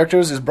cast of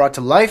characters is brought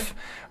to life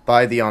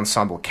by the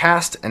ensemble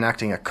cast,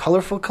 enacting a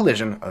colorful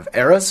collision of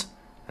eras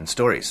and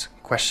stories,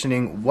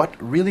 questioning what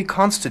really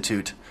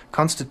constitutes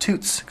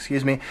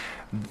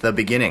the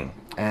beginning.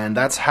 And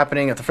that's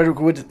happening at the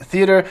Frederick Wood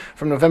Theatre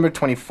from November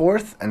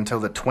 24th until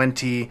the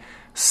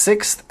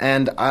 26th.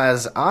 And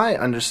as I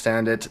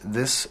understand it,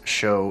 this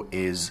show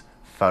is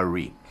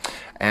free.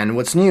 And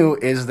what's new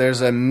is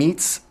there's a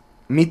Meet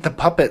the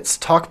Puppets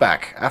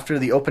talkback after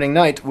the opening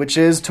night, which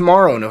is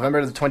tomorrow,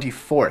 November the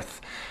 24th.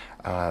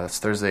 That's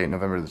Thursday,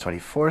 November the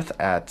 24th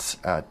at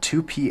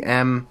 2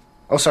 p.m.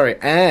 Oh, sorry,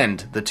 and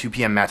the 2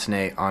 p.m.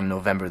 matinee on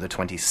November the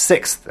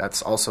 26th.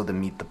 That's also the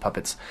Meet the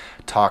Puppets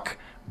talk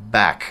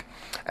back.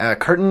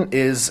 Curtain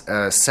is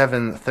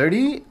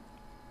 7:30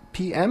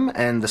 p.m.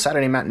 and the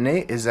Saturday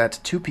matinee is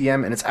at 2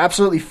 p.m. and it's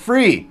absolutely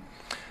free.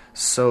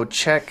 So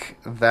check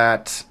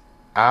that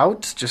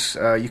out. Just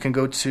you can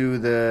go to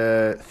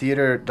the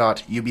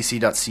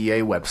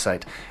theatre.ubc.ca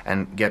website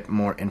and get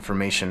more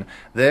information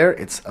there.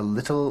 It's A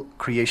Little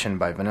Creation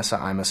by Vanessa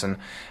Imeson,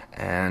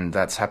 and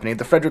that's happening at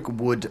the Frederick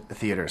Wood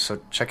Theatre. So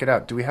check it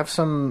out. Do we have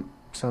some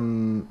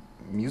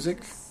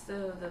music?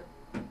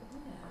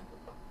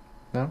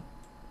 No?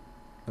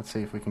 Let's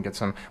see if we can get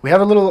some. We have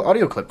a little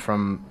audio clip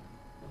from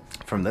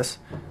this.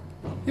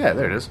 Yeah,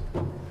 there it is.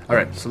 All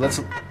right, so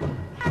let's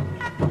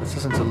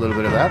listen to a little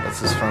bit of that.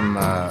 This is from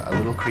A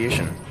Little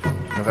Creation,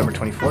 November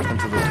 24th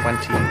until the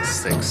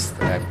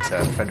 26th at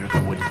Frederick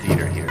Wood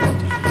Theatre here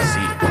at UBC.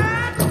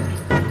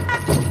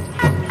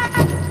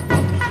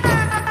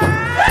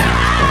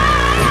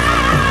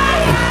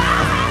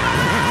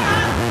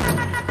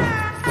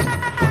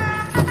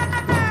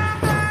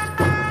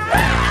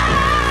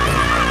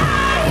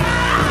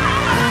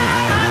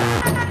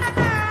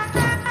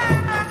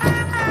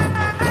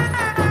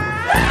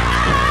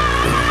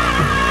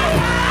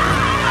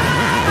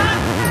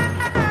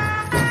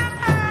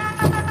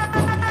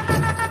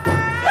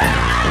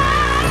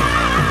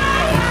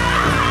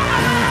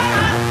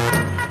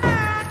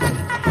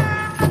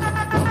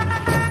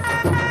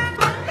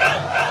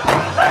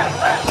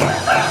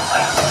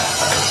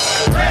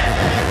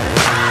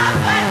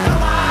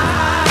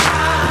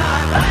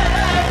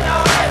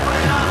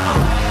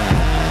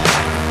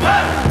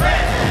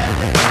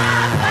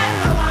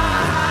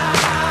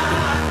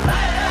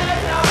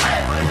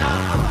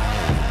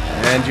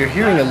 And you're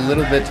hearing a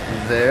little bit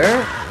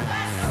there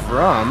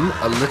from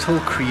A Little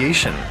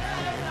Creation.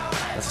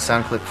 That's a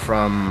sound clip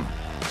from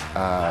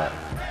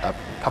a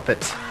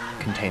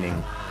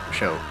puppet-containing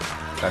show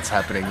that's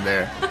happening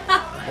there.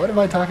 What am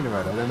I talking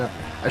about? I don't know.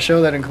 A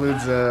show that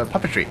includes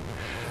puppetry.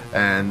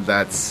 And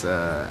that's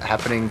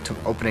opening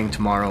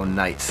tomorrow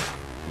night. It's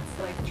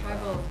like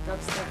tribal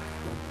dubstep.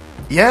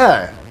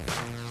 Yeah!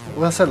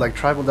 Well said, like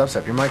tribal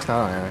dubstep. Your mic's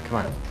not on, Anna.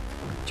 Come on.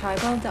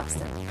 Tribal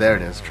dubstep. There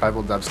it is,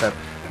 tribal dubstep.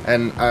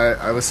 And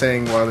I was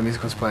saying while the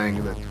music was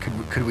playing that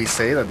could we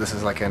say that this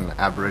is like an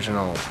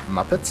Aboriginal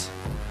Muppets?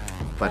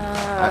 But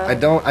I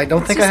don't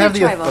think I have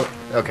the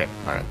okay,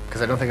 all right,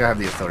 because I don't think I have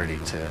the authority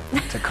to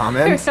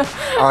comment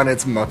on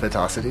its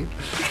Muppetosity,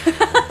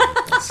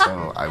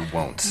 so I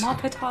won't.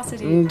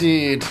 Muppetosity.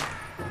 Indeed.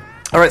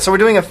 All right, so we're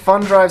doing a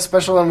Fun Drive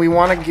special, and we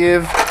want to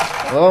give.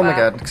 Oh my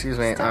God! Excuse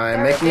me,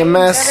 I'm making a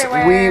mess.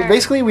 We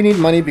need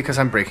money because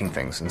I'm breaking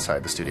things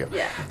inside the studio.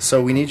 Yeah.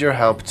 So we need your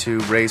help to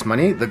raise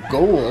money. The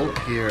goal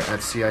here at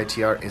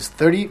CITR is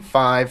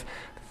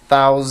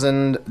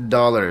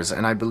 $35,000,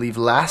 and I believe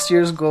last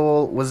year's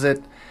goal was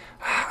it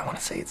I want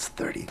to say it's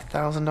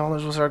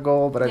 $30,000 was our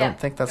goal, but I Yeah, don't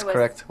think that's it was.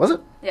 correct. Was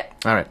it? Yeah.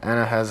 All right.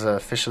 Anna has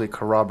officially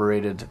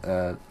corroborated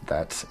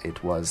that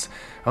it was.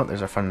 Oh,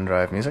 there's our Fun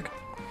Drive music.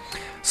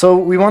 So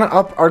we want to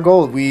up our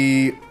goal.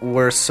 We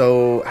were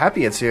so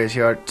happy at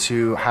CITR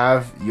to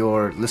have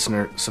your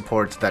listener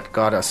support that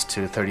got us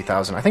to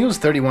 30,000. I think it was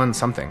 31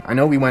 something. I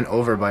know we went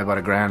over by about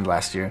 $1,000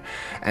 last year,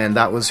 and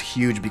that was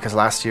huge because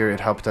last year it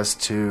helped us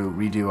to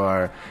redo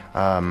our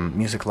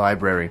music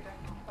library.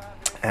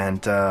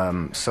 And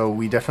so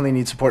we definitely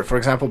need support, for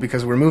example,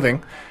 because we're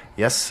moving.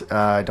 Yes,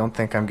 I don't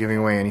think I'm giving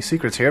away any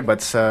secrets here,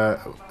 but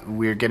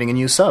we're getting a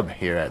new sub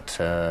here at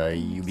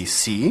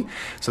UBC.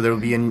 So there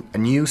will be a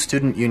new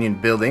student union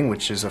building,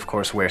 which is, of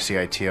course, where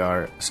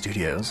CITR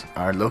studios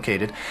are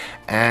located.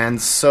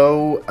 And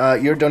so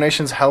your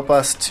donations help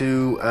us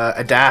to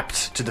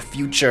adapt to the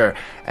future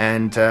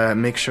and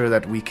make sure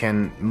that we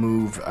can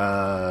move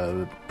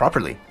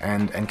properly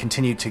and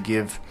continue to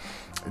give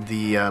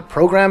the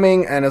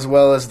programming and as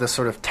well as the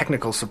sort of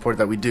technical support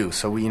that we do.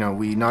 So we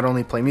not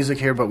only play music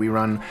here, but we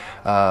run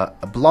a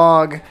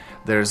blog.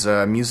 There's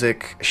a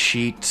music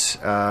sheet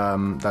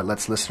that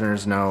lets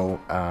listeners know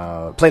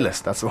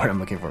playlist. That's the word I'm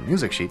looking for.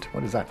 Music sheet.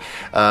 What is that?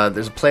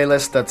 There's a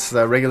playlist that's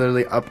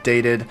regularly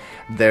updated.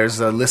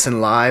 There's a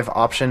listen live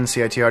option.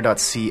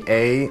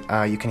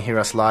 CITR.ca. You can hear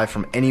us live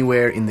from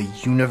anywhere in the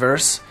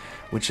universe,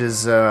 which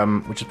is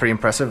pretty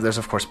impressive. There's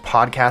of course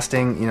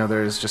podcasting.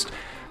 There's just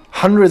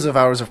hundreds of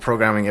hours of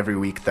programming every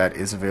week that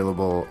is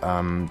available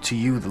to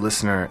you, the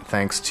listener,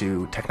 thanks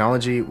to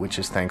technology, which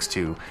is thanks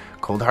to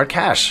cold hard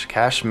cash.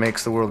 Cash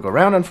makes the world go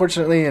round,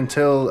 unfortunately,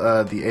 until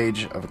the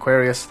age of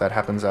Aquarius. That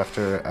happens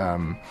after...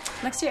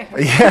 Next year.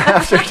 Yeah,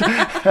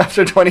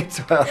 after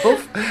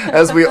 2012,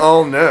 as we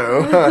all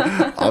know,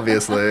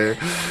 obviously.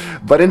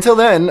 But until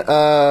then...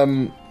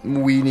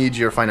 we need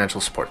your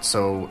financial support.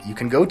 So you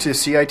can go to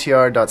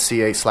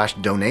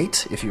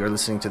citr.ca/donate if you are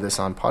listening to this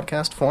on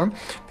podcast form,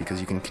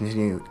 because you can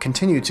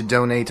continue to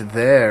donate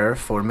there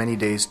for many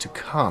days to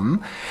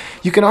come.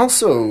 You can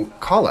also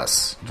call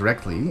us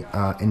directly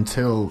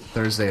until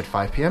Thursday at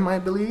 5 p.m., I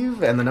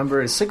believe, and the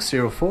number is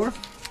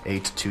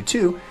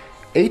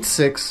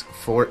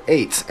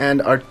 604-822-8648.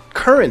 And our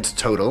current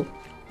total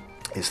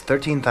is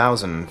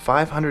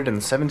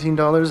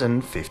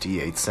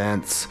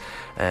 $13,517.58.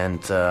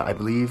 And I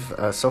believe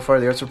so far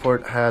the Arts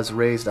Report has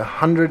raised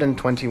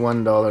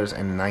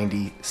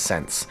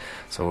 $121.90.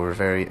 So we're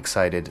very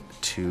excited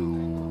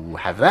to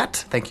have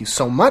that. Thank you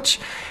so much.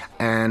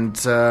 And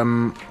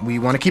we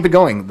want to keep it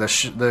going. The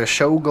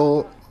show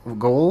goal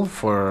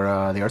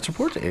for the Arts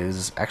Report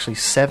is actually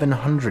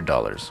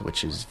 $700,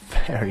 which is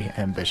very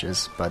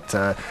ambitious, but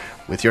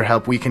with your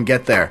help we can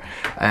get there.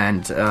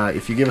 And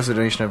if you give us a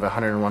donation of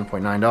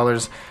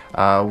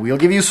 $101.9, we'll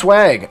give you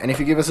swag, and if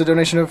you give us a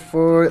donation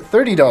for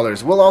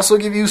 $30, we'll also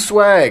give you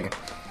swag.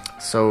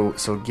 So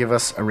give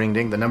us a ring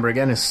ding. The number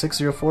again is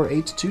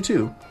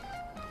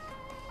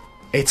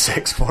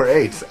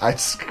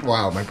 604-822-8648.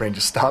 Wow, my brain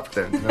just stopped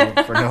there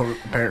for no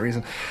apparent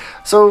reason.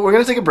 So we're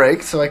going to take a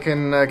break so I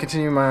can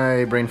continue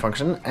my brain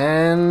function.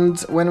 And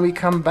when we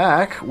come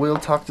back, we'll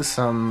talk to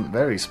some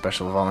very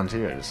special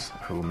volunteers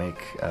who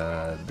make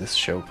this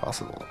show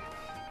possible.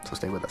 So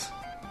stay with us.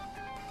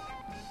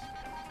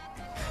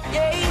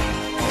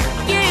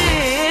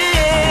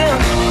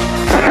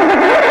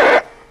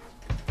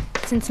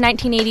 Since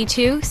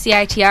 1982,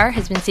 CITR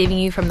has been saving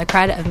you from the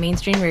crud of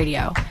mainstream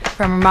radio.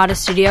 From Ramada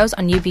Studios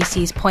on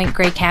UBC's Point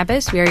Grey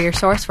campus, we are your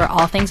source for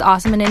all things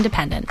awesome and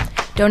independent.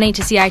 Donate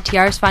to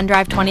CITR's Fund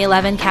Drive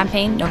 2011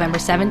 campaign November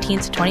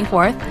 17th to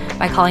 24th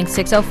by calling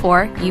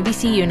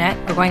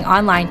 604-UBC-UNIT or going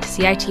online to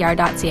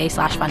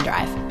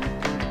citr.ca/funddrive.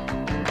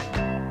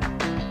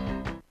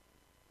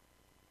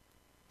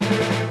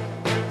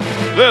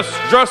 This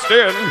just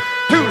in,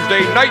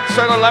 Tuesday nights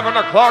at 11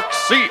 o'clock,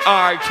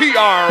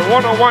 CITR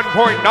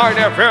 101.9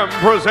 FM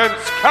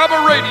presents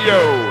Cabba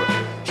Radio.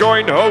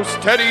 Join host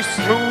Teddy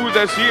Smooth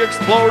as he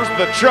explores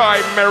the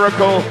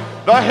chimerical,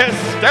 the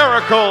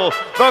hysterical,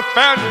 the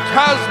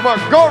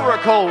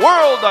phantasmagorical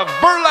world of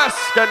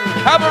burlesque and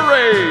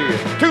cabaret.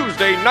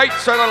 Tuesday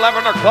nights at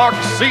 11 o'clock,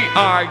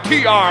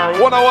 CITR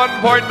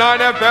 101.9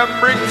 FM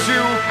brings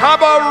you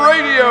Cabba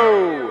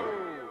Radio.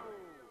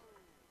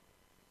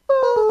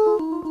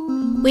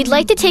 We'd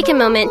like to take a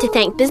moment to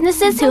thank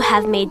businesses who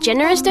have made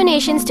generous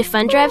donations to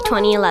Fund Drive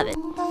 2011.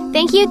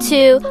 Thank you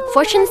to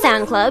Fortune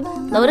Sound Club,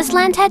 Lotus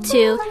Land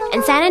Tattoo,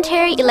 and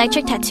Sanitary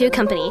Electric Tattoo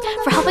Company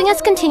for helping us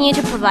continue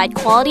to provide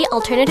quality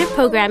alternative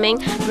programming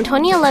from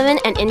 2011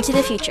 and into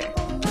the future.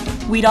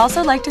 We'd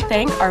also like to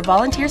thank our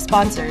volunteer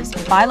sponsors,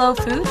 Philo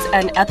Foods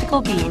and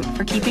Ethical Bean,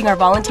 for keeping our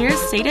volunteers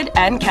sated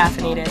and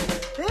caffeinated.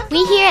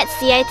 We here at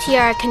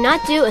CITR cannot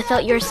do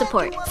without your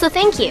support, so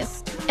thank you.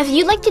 If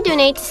you'd like to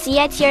donate to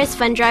CITR's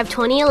Fund Drive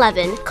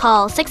 2011,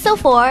 call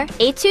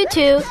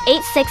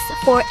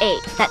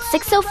 604-822-8648. That's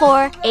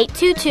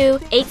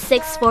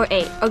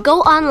 604-822-8648. Or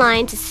go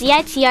online to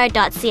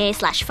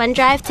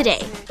citr.ca/funddrive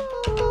today.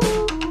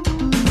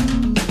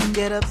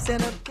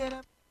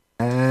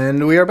 And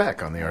And we are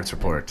back on the Arts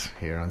Report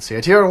here on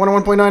CITR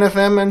 101.9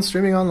 FM and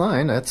streaming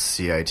online at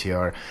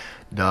CITR.ca.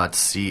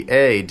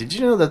 Did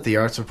you know that the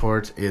Arts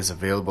Report is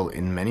available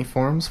in many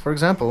forms? For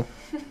example,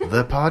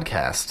 the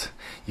podcast.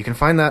 You can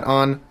find that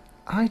on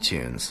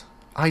iTunes.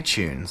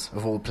 iTunes,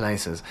 of all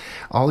places.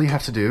 All you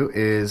have to do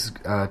is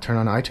turn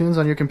on iTunes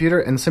on your computer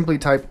and simply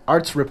type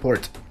Arts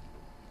Report.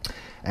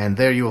 And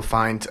there you will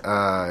find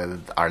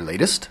our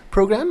latest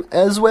program,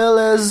 as well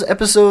as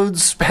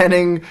episodes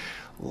spanning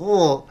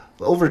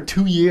over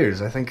 2 years.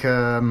 I think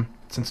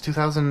since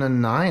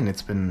 2009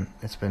 it's been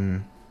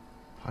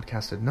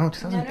podcasted. No,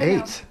 2008.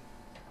 No. It's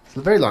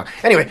very long.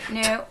 Anyway.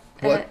 No.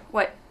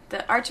 What?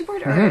 The Arts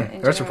Report? Or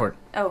in Arts general? Report.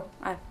 Oh,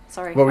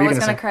 sorry. What were I you was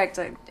gonna going say?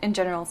 to correct. In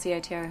general,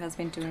 CITR has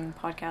been doing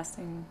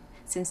podcasting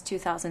since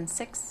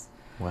 2006.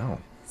 Wow.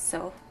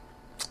 So.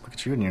 Look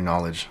at you and your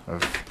knowledge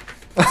of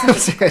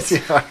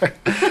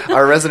CITR.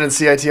 Our resident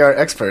CITR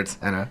expert,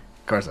 Anna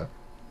Garza,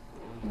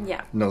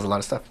 Yeah. knows a lot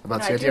of stuff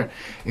about I CITR, do.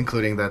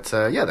 including that,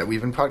 that we've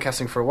been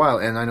podcasting for a while,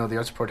 and I know the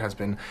Arts Report has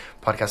been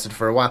podcasted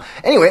for a while.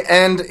 Anyway,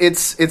 and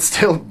it's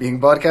still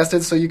being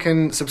podcasted, so you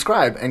can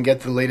subscribe and get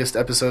the latest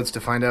episodes to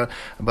find out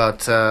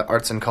about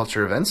arts and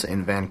culture events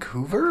in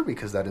Vancouver,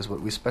 because that is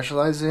what we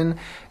specialize in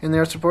the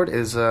Arts Report,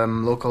 is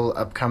local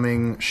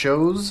upcoming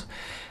shows.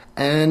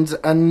 And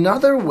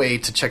another way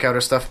to check out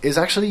our stuff is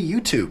actually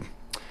YouTube.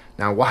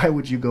 Now, why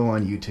would you go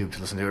on YouTube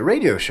to listen to a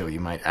radio show, you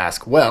might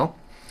ask? Well,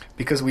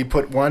 because we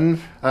put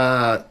one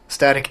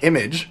static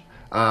image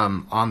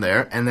on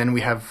there, and then we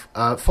have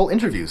full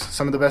interviews,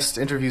 some of the best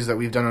interviews that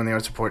we've done on the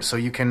Arts Report, so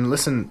you can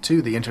listen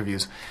to the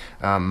interviews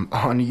on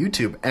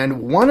YouTube.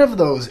 And one of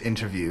those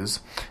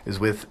interviews is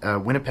with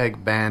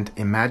Winnipeg band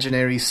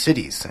Imaginary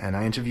Cities, and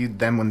I interviewed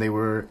them when they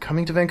were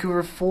coming to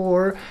Vancouver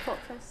for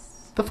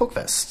the Folk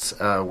Fest,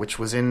 which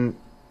was in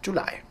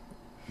July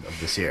of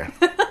this year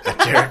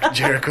at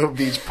Jericho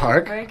Beach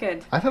Park. Very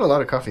good. I've had a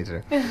lot of coffee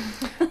today.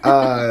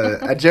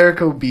 At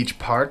Jericho Beach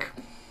Park,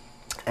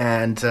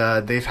 and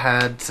they've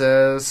had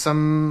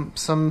some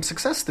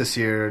success this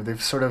year.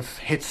 They've sort of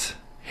hit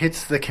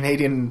the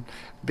Canadian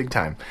big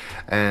time,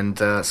 and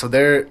so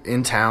they're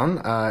in town.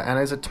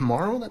 Anna, is it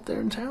tomorrow that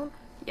they're in town?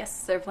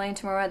 Yes, they're playing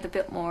tomorrow at the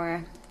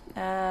Biltmore.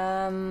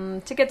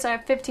 Tickets are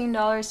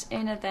 $15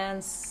 in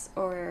advance,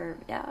 or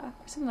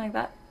something like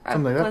that.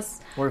 Something like that.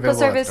 Plus Available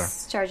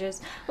service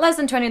charges, less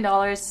than $20.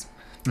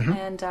 Mm-hmm.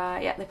 And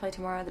they play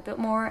tomorrow at the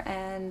Biltmore,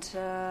 and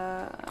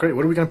Great.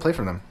 What are we going to play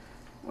from them?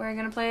 we're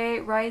gonna play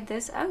 "Ride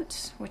This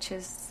Out," which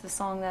is the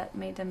song that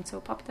made them so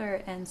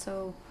popular and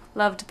so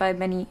loved by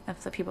many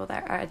of the people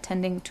that are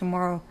attending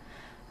tomorrow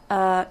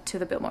to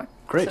the Biltmore.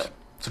 Great.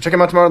 So check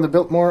them out tomorrow on the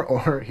Biltmore,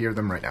 or hear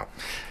them right now.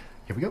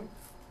 Here we go.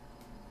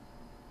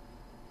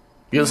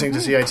 You're listening to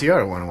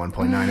CITR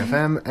 101.9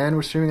 FM, and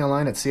we're streaming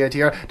online at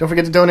CITR. Don't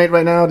forget to donate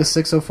right now to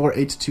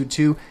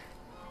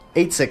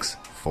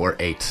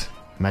 604-822-8648.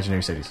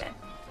 Imaginary Cities. Okay.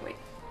 Wait.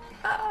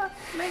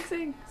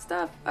 Amazing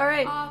stuff. All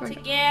right. All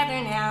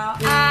together now,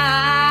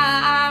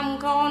 I'm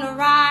gonna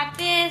ride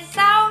this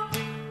out,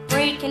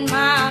 breaking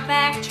my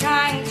back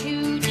trying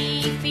to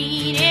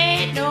defeat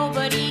it.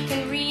 Nobody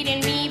can read in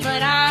me,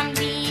 but I'm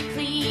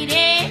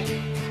depleted.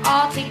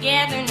 All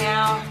together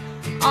now,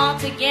 I'm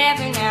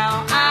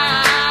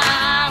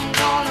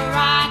gonna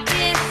ride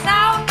this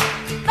out.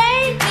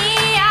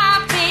 Lately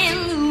I've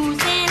been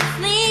losing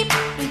sleep,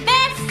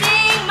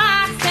 investing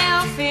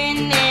myself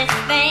in this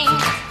thing.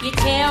 You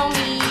tell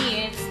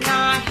me it's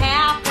not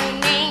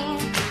happening,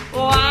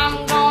 well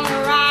I'm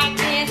gonna ride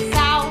this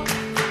out.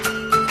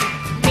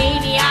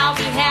 Maybe I'll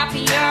be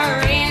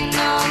happier in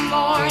the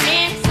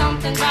morning.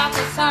 Something about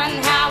the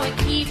sun, how it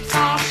keeps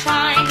on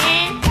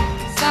shining.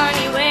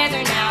 Sunny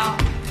weather now,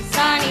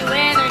 sunny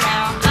weather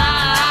now.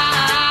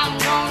 I'm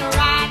gonna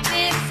ride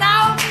this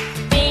out.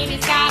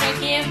 Baby's gotta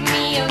give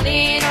me a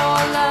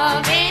little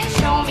loving.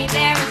 Show me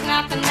there is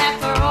nothing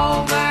left for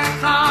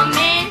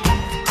overcoming.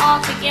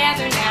 All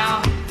together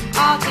now,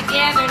 all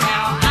together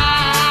now.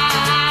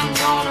 I'm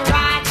gonna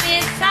ride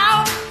this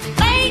out.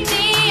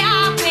 Lately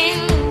I've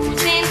been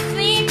losing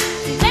sleep,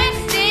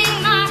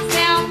 investing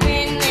myself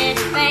in this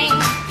thing.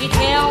 You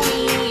tell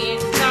me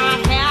it's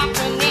not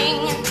happening,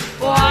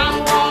 well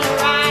I'm gonna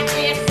ride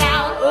this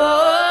out.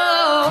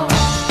 Oh.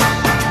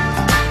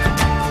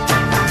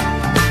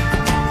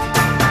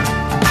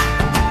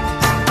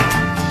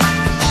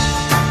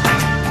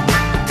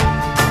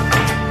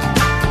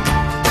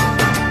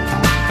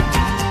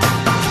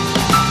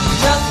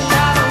 Just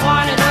another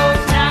one of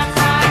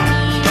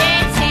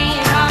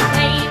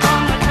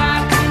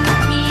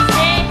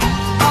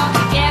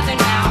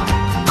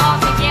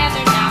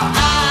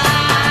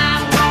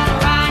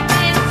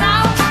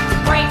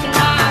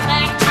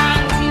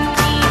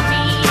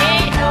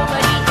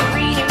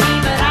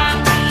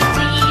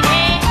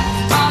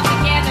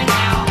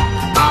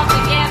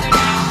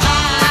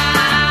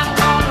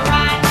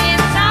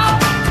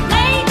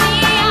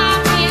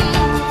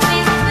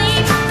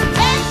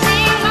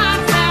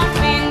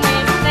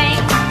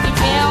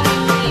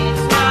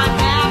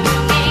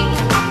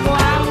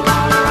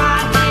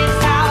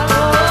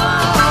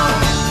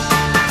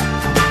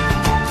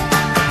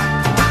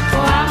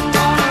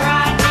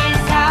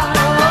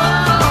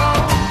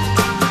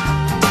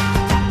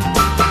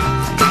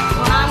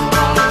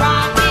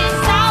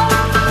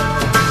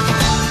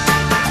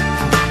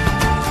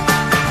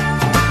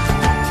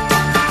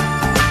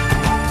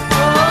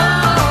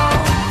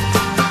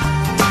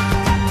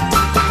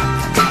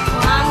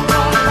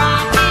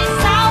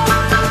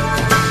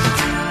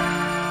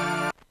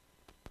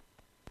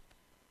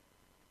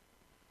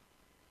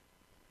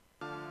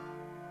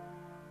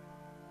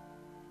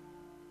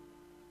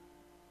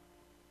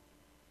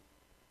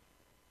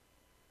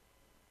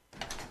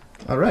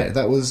All right,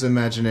 that was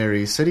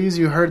Imaginary Cities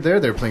you heard there.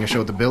 They're playing a show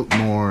at the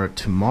Biltmore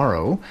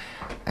tomorrow,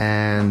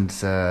 and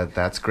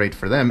that's great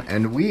for them.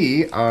 And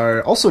we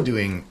are also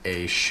doing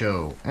a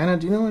show. Anna,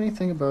 do you know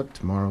anything about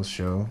tomorrow's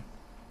show?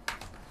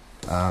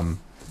 Tomorrow's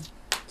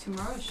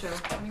show?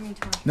 What do you mean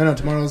tomorrow? No,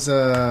 tomorrow's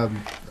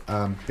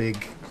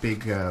big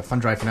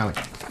Fund Drive finale.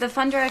 The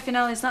Fund Drive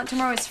finale is not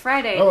tomorrow, it's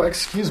Friday. Oh,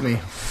 excuse me.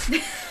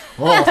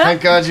 Oh,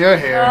 thank God you're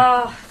here.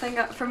 Oh, thank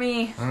God for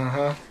me.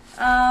 Uh-huh.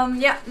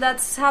 Yeah,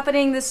 that's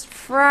happening this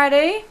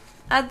Friday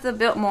at the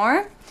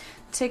Biltmore.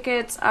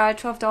 Tickets are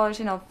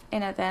 $12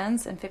 in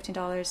advance and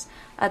 $15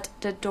 at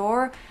the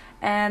door.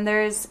 And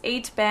there's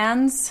 8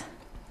 bands.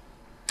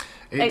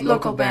 8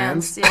 local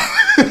bands. Yeah.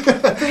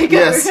 Pretty good.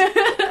 Yes.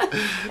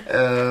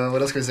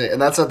 What else can I say?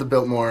 And that's at the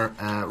Biltmore,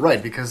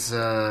 right, because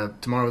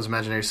tomorrow's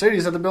Imaginary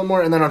Cities at the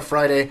Biltmore, and then on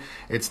Friday,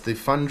 it's the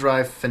Fund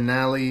Drive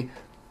finale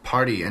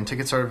party. And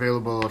tickets are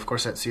available, of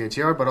course, at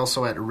CITR, but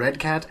also at Red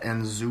Cat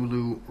and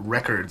Zulu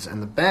Records.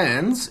 And the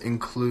bands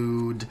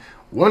include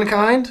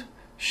Womankind,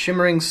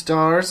 Shimmering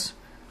Stars,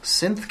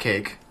 Synth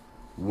Cake,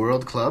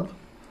 World Club,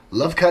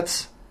 Love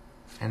Cuts,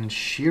 and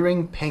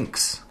Shearing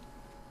Pinks.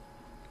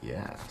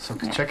 Yeah, so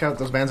check out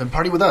those bands and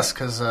party with us,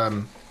 because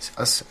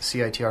us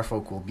CITR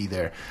folk will be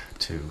there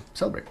to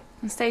celebrate.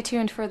 And stay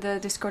tuned for the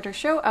Discorder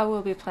show. I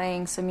will be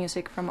playing some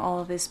music from all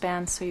of these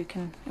bands, so it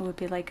would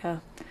be like a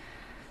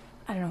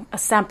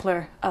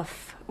sampler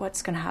of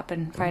what's going to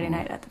happen Friday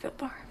night at the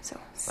Biltmore. So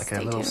like stay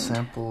a little tuned.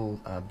 sample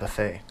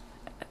buffet.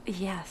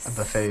 Yes. A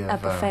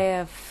buffet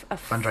of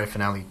Fund Drive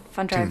finale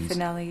Fund Drive tunes.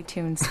 finale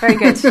tunes. Very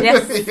good.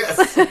 Yes.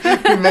 Yes.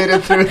 You made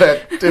it through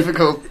that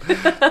difficult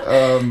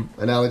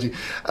analogy.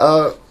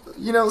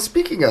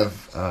 Speaking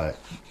of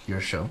your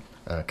show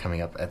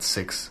coming up at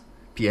 6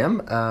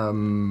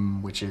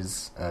 p.m., which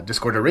is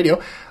Discorder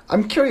Radio,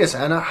 I'm curious,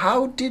 Anna,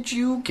 how did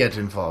you get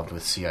involved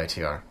with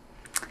CITR?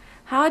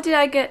 How did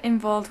I get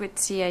involved with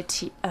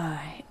CITR?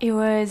 It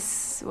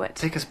was, what?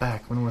 Take us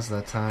back. When was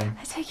that time?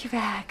 I take you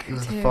back. It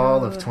was the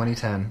fall of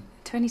 2010.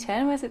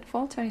 2010? Was it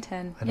fall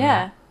 2010? I don't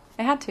know.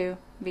 It had to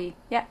be.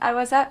 Yeah, I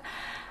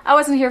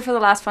wasn't here for the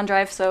last Fund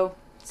Drive, so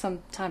some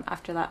time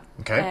after that.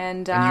 Okay.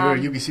 And you were a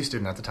UBC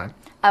student at the time?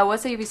 I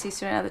was a UBC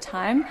student at the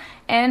time,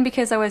 and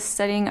because I was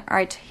studying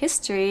art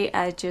history,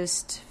 I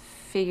just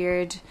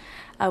figured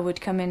I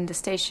would come in the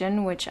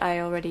station, which I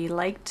already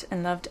liked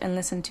and loved and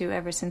listened to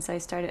ever since I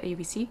started at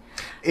UBC.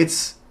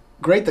 It's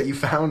great that you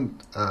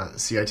found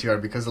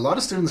CITR, because a lot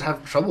of students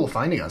have trouble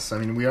finding us. I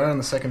mean, we are on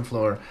the second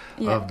floor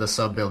of the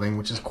sub-building,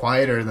 which is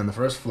quieter than the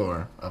first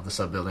floor of the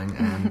sub-building,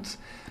 and,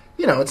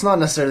 it's not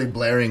necessarily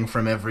blaring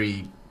from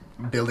every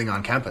building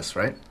on campus,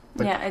 right?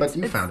 But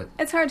you found it.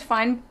 It's hard to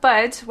find,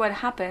 but what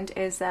happened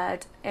is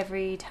that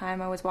every time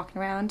I was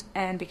walking around,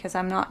 and because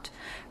I'm not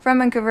from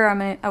Vancouver,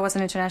 I was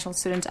an international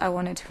student, I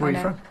wanted to find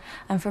out. Where are you from?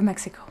 I'm from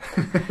Mexico.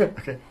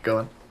 Okay, go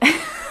on.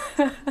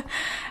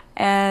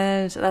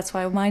 And that's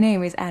why my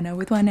name is Anna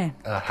with one N.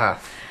 These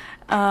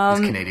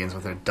Canadians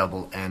with their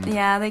double N.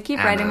 Yeah, they keep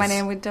Annas. writing my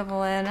name with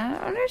double N. I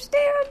don't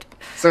understand.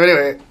 So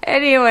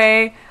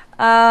Anyway,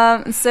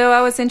 so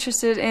I was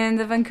interested in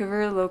the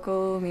Vancouver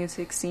local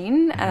music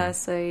scene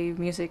as a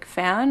music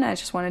fan. I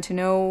just wanted to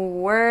know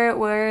where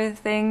were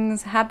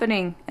things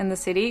happening in the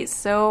city.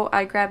 So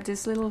I grabbed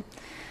this little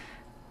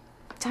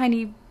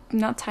slim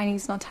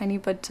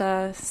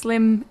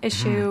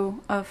issue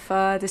of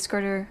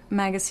Discorder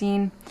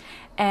magazine,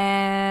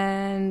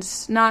 and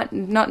not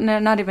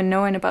even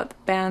knowing about the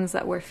bands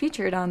that were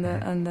featured on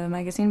the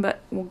magazine,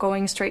 but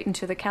going straight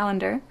into the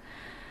calendar.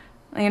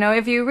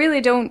 If you really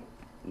don't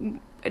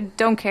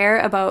care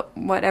about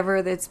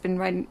whatever that's been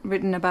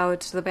written about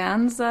the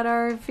bands that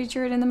are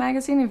featured in the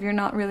magazine, if you're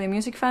not really a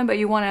music fan, but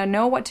you want to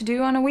know what to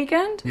do on a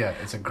weekend,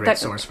 it's a great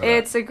source for that.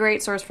 It's a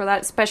great source for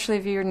that, especially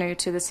if you're new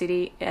to the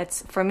city.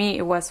 For me,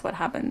 it was what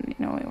happened.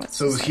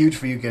 So it was huge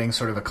for you getting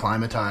sort of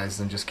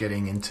acclimatized and just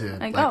getting into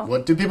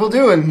what do people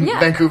do in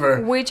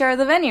Vancouver? Which are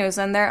the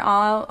venues, and they're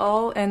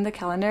all in the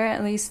calendar.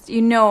 At least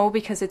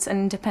because it's an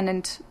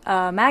independent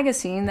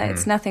magazine, that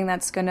it's nothing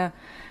that's gonna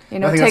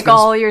take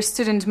all your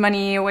student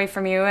money away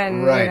from you,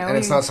 and and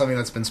it's not something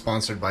that's been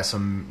sponsored by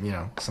some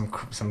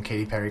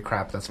Katy Perry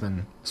crap that's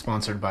been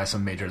sponsored by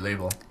some major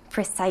label.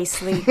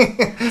 Precisely.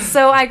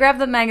 So I grabbed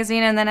the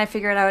magazine, and then I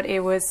figured out it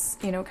was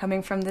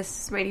coming from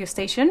this radio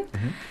station.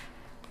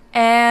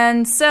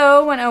 And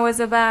so when I was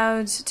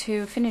about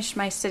to finish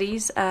my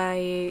studies,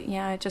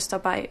 I just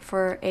stopped by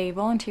for a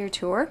volunteer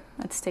tour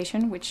at the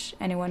station, which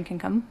anyone can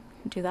come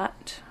do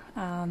that.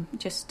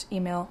 Just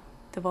email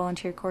the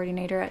volunteer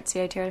coordinator at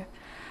CITR.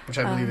 Which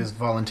I believe is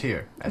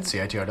volunteer at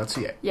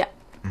CITR.ca. Yeah.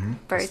 Very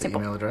That's simple.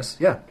 the email address.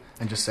 Yeah.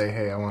 And just say,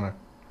 hey, I want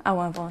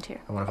to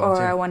volunteer.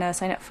 Or I want to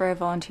sign up for a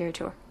volunteer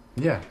tour.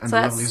 Yeah. And so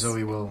the lovely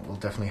Zoe will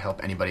definitely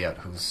help anybody out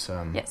who's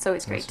so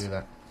it's great to do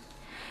that.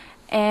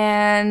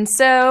 And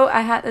so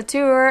I had the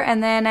tour,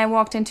 and then I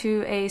walked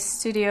into a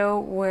studio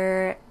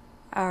where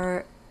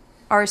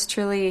ours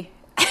truly...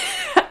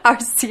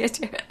 Ours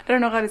CITR. I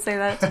don't know how to say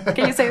that.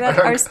 Can you say that?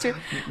 Ours truly?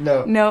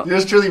 No.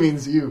 Yours truly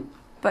means you.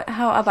 But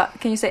how about,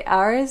 can you say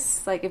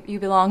ours? Like if you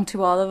belong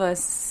to all of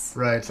us.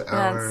 Right,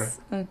 That's,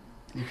 You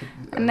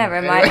could,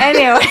 never mind.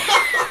 Anyway.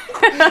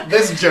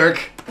 This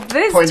jerk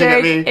This pointing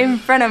at jerk me in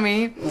front of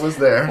me was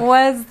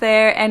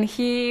there. And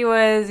he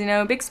was,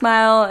 big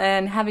smile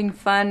and having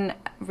fun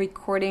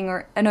recording,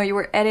 you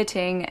were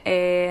editing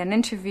an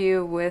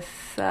interview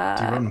with Die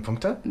Roten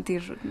Punkte? Die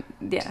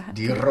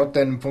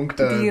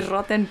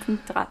Roten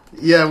Punkte.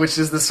 Yeah, which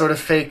is this sort of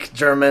fake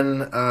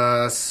German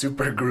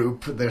super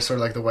group. They're sort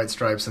of like the White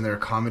Stripes, and they're a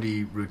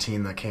comedy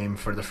routine that came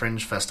for the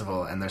Fringe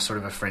Festival, and they're sort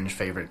of a Fringe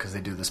favorite because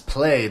they do this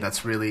play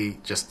that's really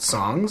just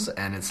songs,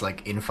 and it's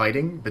like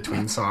infighting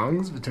between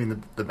songs,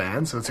 between the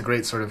band, so it's a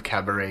great sort of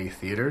cabaret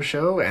theater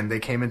show, and they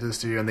came into the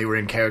studio and they were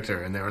in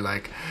character, and they were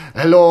like,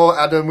 "Hello,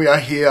 Adam, we are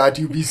here at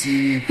UBC."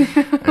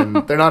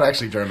 And they're not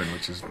actually German,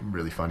 which is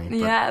really funny,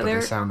 but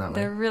they sound that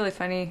way. They're really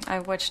funny. I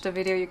watched a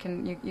video. You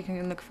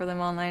can look for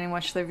them online and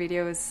watch their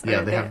videos.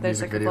 Yeah, they have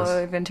there's music a couple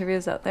videos of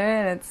interviews out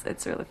there, and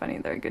it's really funny.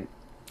 They're good.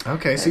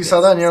 Okay, so you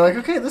saw that and you're like,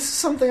 okay, this is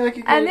something I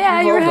could get And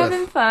yeah, you were involved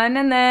having with. fun.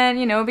 And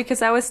then,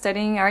 because I was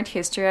studying art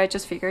history, I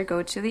just figured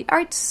go to the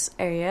arts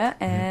area.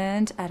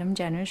 And Adam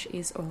Janusz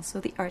is also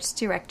the arts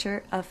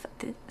director of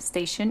the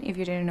station, if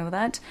you didn't know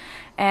that.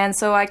 And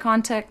so I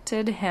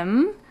contacted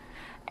him,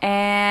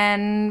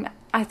 and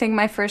I think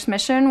my first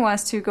mission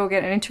was to go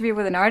get an interview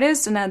with an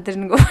artist, and that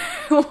didn't go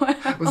well.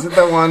 Was it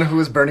the one who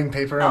was burning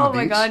paper on the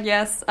beach? Oh my god,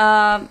 yes.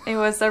 It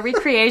was a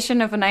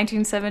recreation of a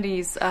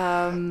 1970s,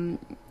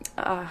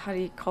 how do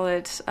you call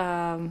it?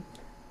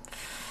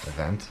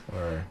 Event?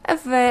 Or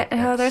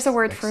there's a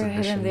word for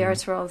it in the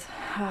arts world.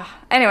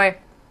 Anyway.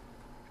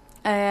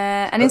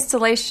 An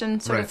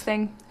installation sort of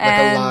thing.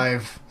 Like a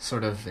live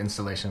sort of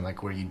installation,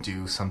 like where you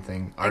do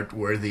something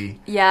art-worthy.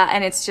 Yeah,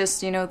 and it's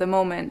just, the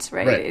moment,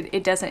 right?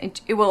 It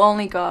doesn't, it will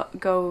only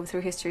go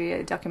through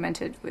history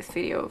documented with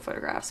video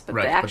photographs, but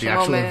the actual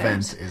moment,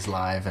 event is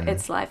live. And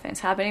it's live and it's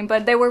happening,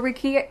 but they were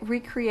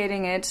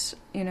recreating it,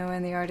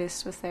 and the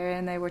artist was there,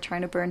 and they were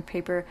trying to burn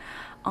paper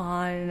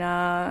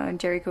on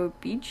Jericho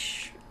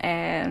Beach,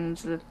 and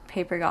the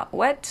paper got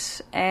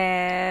wet,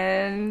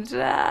 and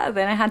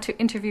then I had to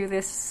interview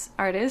this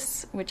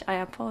artist, which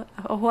I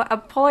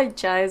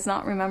apologize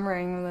not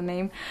remembering the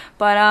name,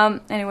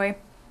 but anyway,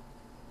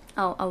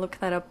 I'll look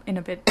that up in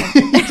a bit.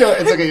 It's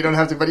okay, you don't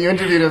have to, but you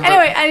interviewed him.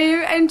 Anyway,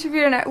 I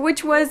interviewed him,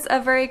 which was a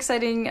very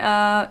exciting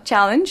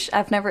challenge.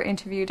 I've never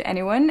interviewed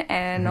anyone,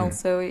 and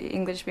also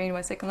English being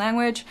my second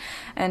language,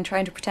 and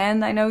trying to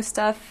pretend I know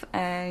stuff,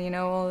 and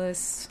all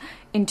this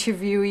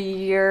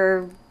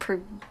interviewee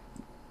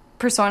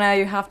persona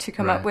you have to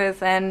come up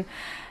with, and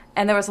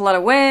there was a lot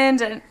of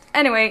wind, and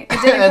anyway,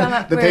 it didn't come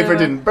up. The paper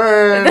didn't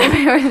burn. The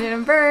paper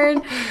didn't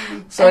burn.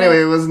 So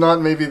anyway, it was not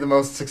maybe the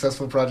most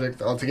successful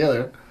project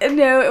altogether.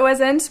 No, it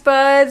wasn't.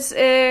 But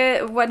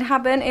what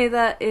happened is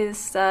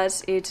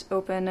that it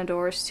opened the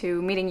doors to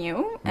meeting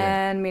you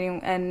and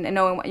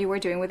knowing what you were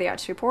doing with the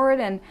arts report,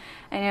 and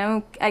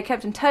I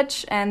kept in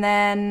touch, and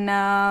then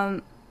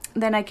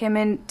I came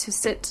in to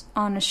sit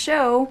on a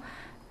show,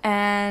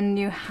 and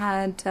you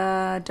had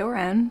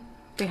Doran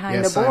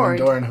behind the board. Simon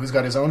Doran, who's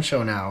got his own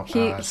show now,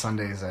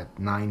 Sundays at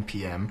 9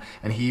 p.m.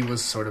 And he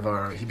was sort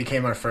of he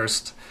became our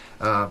first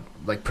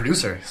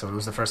producer. So it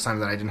was the first time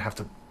that I didn't have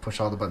to push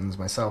all the buttons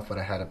myself, but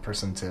I had a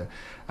person to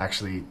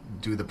actually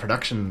do the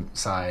production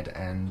side,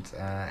 and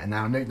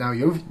now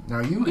you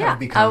have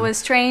become. I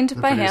was trained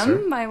by producer.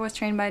 him. I was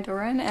trained by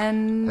Doran,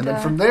 and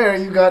then from there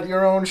you got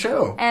your own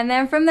show. And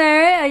then from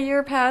there, a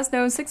year passed,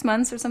 6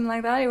 months or something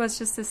like that. It was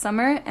just this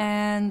summer,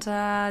 and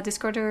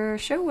Discorder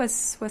show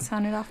was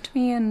handed off to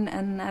me,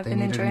 and I've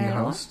been enjoying it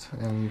a lot.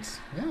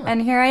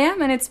 And here I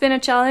am, and it's been a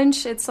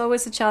challenge. It's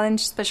always a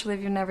challenge, especially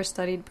if you've never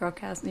studied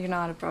broadcast. You're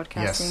not a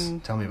broadcasting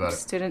tell me about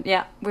student.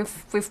 Yeah,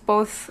 we've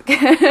both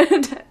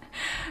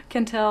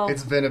can tell.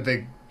 It's been a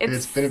big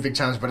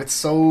challenge, but it's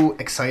so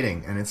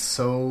exciting, and it's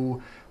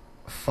so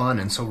fun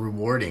and so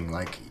rewarding.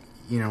 Like,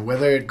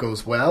 whether it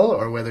goes well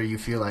or whether you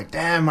feel like,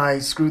 damn, I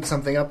screwed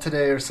something up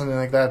today or something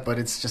like that, but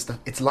it's just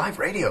it's live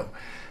radio,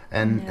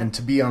 and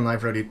to be on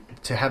live radio,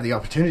 to have the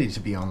opportunity to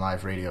be on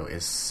live radio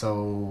is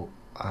so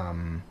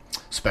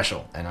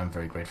special, and I'm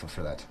very grateful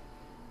for that.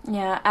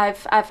 Yeah, I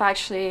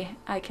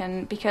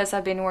can, because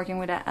I've been working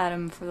with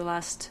Adam for the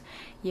last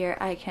year,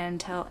 I can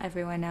tell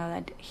everyone now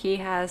that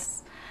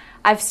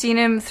I've seen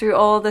him through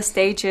all the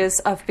stages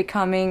of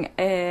becoming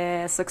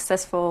a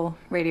successful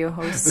radio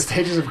host. The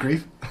stages of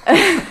grief?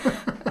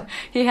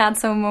 He had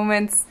some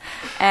moments,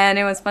 and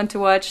it was fun to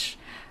watch.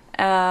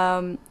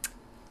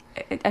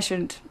 I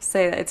shouldn't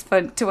say that it's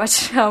fun to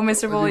watch how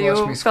miserable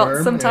you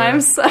felt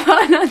sometimes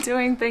about not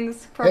doing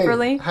things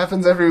properly. Hey,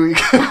 happens every week.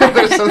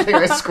 There's something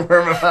I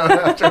squirm about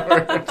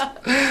afterwards.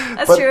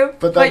 That's true.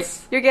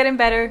 But you're getting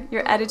better.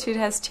 Your attitude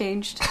has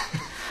changed.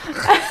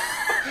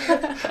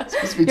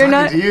 Supposed to be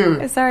talking to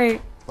you.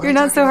 Sorry. You're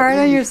not so hard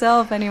on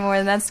yourself anymore,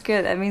 and that's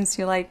good. That means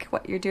you like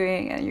what you're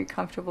doing, and you're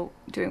comfortable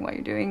doing what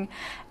you're doing.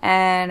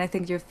 And I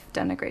think you've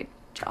done a great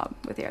job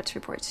with the Arts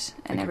Report,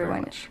 and Thank you very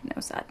everyone much.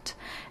 knows that.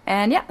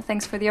 And yeah,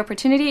 thanks for the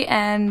opportunity.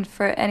 And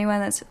for anyone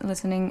that's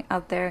listening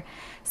out there,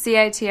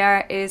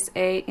 CITR is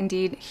a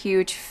indeed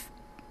huge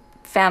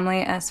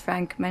family, as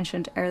Frank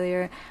mentioned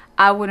earlier.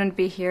 I wouldn't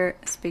be here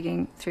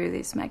speaking through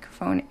this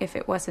microphone if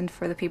it wasn't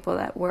for the people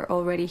that were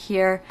already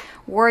here,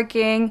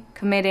 working,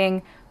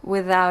 committing,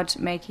 without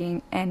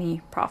making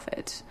any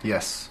profit.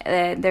 Yes.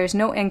 There's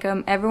no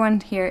income.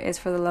 Everyone here is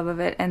for the love of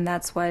it, and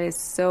that's why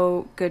it's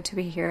so good to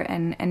be here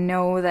and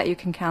know that you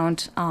can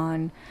count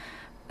on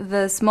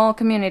the small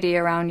community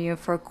around you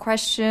for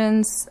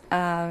questions,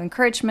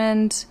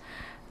 encouragement,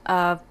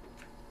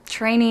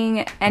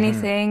 training,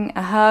 anything,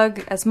 a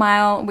hug, a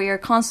smile. We are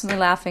constantly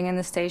laughing in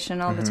the station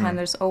all the time.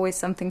 There's always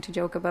something to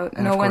joke about.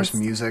 And of course,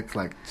 music,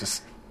 like,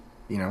 just,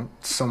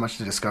 so much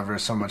to discover,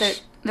 so much.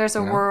 There's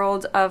a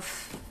world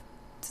of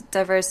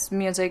diverse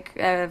music.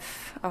 Oh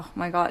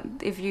my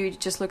god, if you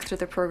just look through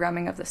the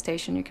programming of the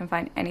station, you can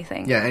find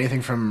anything. Yeah,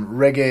 anything from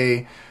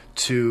reggae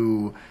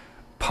to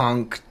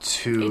punk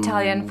to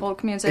Italian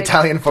folk music.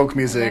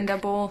 Linda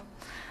Bull.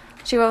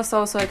 She was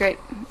also a great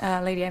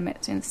lady I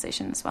met in the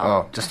station as well.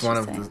 Oh, just one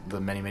of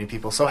the many, many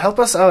people. So help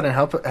us out and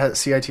help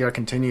CITR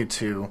continue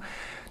to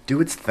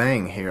do its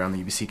thing here on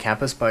the UBC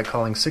campus by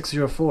calling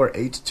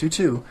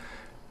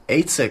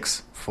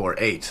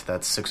 604-822-8648.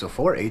 That's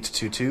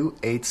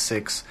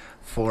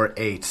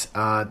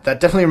 604-822-8648. That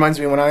definitely reminds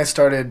me when I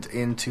started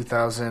in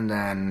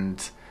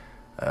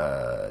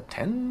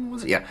 2010,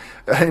 was it? Yeah.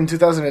 In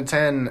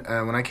 2010,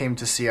 when I came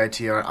to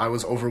CITR, I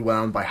was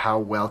overwhelmed by how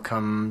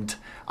welcomed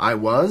I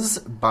was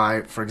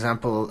by, for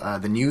example,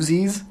 the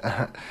Newsies,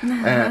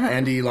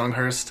 Andy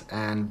Longhurst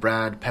and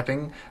Brad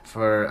Pepping,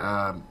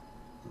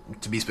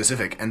 to be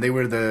specific, and they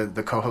were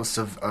the co-hosts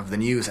of the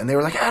news, and they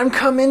were like, Adam,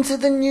 come into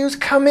the news,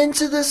 come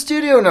into the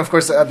studio. And of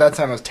course, at that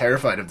time, I was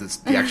terrified of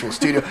the actual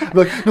studio. I'm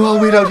like, no,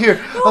 I'll wait out here.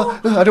 Oh,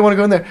 I don't want to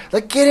go in there.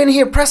 Like, get in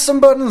here, press some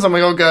buttons. I'm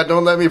like, oh God,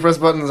 don't let me press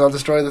buttons. I'll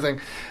destroy the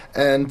thing.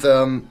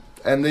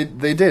 And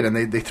they did, and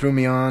they threw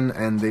me on,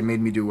 and they made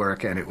me do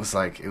work, and it was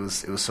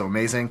so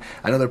amazing.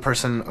 Another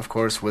person, of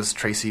course, was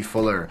Tracy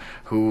Fuller,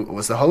 who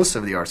was the host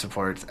of the Arts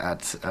Report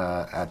at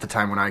the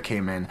time when I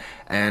came in,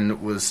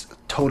 and was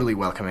totally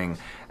welcoming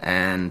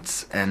and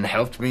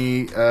helped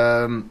me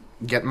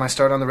get my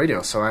start on the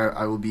radio. So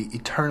I will be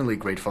eternally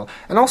grateful,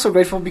 and also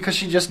grateful because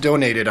she just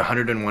donated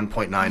 $101.9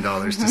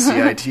 to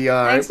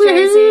CITR. Thanks,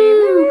 Tracy.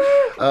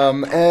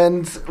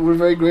 And we're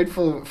very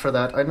grateful for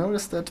that. I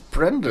noticed that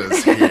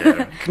Brenda's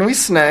here. Can we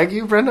snag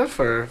you, Brenda,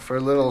 for a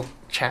little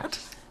chat?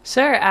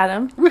 Sure,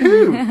 Adam.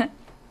 Woohoo!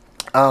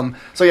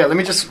 So yeah, let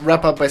me just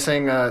wrap up by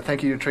saying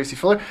thank you to Tracy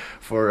Fuller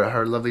for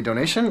her lovely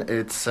donation.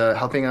 It's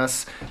helping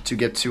us to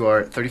get to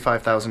our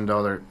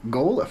 $35,000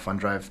 goal of Fund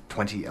Drive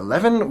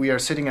 2011. We are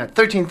sitting at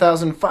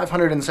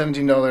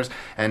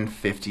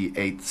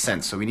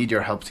 $13,517.58. So we need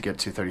your help to get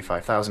to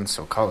 $35,000.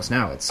 So call us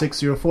now at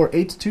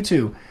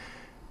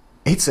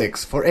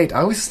 604-822-8648.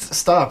 I always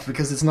stop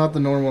because it's not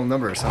the normal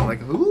number. So I'm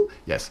like, ooh,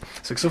 yes,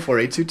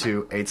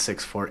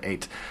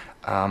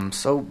 604-822-8648.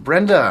 So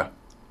Brenda.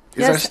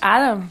 Yes,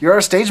 Adam. You're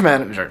our stage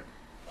manager.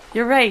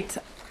 You're right.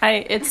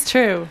 It's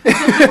true.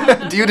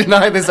 Do you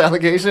deny this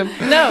allegation?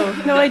 No,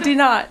 I do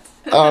not.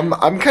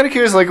 I'm kind of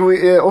curious. Like,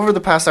 we over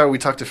the past hour, we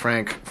talked to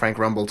Frank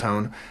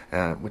Rumbletone,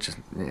 which is,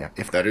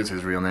 if that is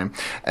his real name,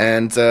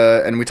 and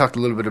we talked a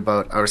little bit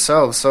about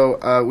ourselves.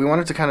 So we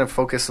wanted to kind of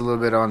focus a little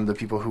bit on the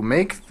people who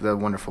make the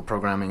wonderful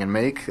programming and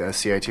make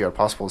CITR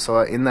possible.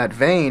 So in that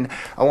vein,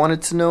 I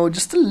wanted to know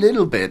just a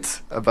little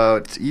bit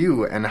about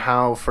you and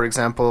how, for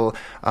example,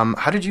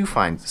 how did you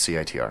find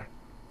CITR?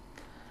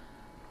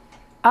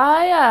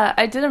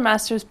 I did a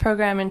master's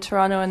program in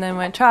Toronto and then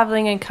went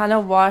traveling and kind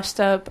of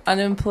washed up,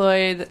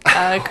 unemployed,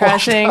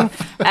 crashing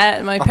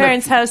at my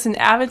parents' house in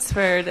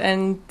Abbotsford,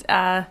 and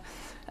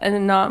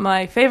not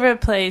my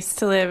favorite place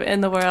to live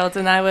in the world.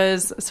 And I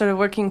was sort of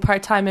working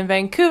part-time in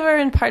Vancouver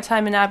and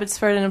part-time in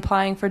Abbotsford and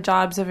applying for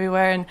jobs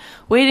everywhere and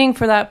waiting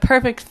for that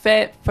perfect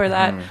fit for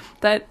that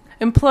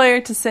employer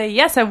to say,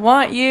 yes, I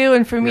want you,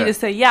 and for me to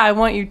say, yeah, I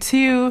want you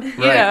too. You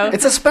know.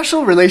 It's a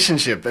special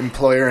relationship,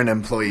 employer and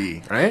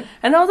employee, right?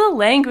 And all the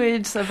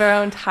language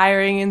around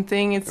hiring and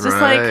thing, it's just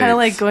like kind of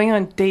like going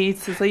on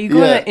dates. It's like you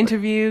go on an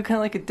interview, kind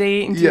of like a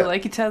date, and do you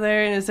like each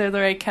other, and is there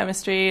the right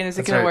chemistry, and is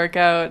it going to work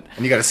out?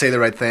 And you got to say the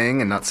right thing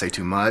and not say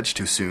too much,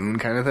 too soon,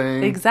 kind of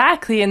thing.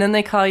 Exactly. And then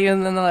they call you,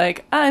 and then they're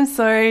like, I'm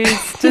sorry,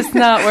 it's just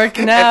not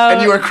working out.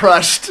 And you are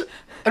crushed.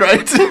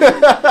 Right?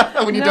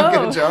 When you don't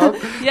get a job.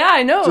 Yeah,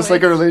 I know. Just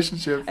like a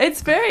relationship.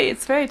 It's very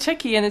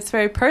tricky, and it's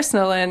very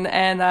personal,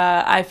 and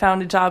I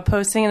found a job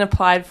posting and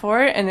applied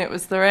for it, and it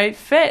was the right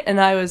fit,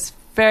 and I was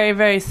very,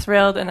 very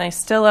thrilled, and I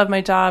still love my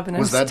job, and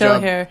I'm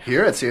still here.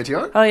 Here at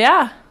CITR? Oh,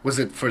 yeah. Was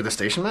it for the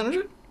station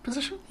manager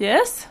position?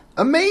 Yes.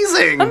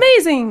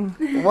 Amazing!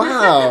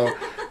 Wow.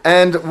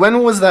 And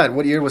when was that?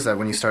 What year was that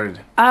when you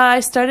started?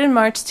 I started in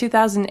March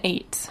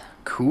 2008.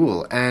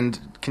 Cool. And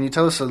can you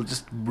tell us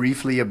just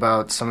briefly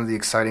about some of the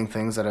exciting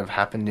things that have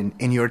happened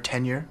in your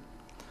tenure?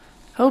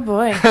 Oh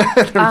boy.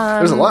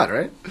 There's a lot,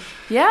 right?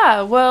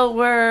 Yeah, well,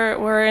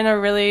 we're in a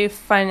really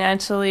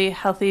financially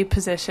healthy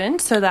position,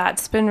 so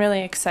that's been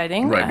really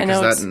exciting. Right, I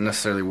know because that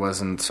necessarily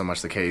wasn't so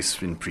much the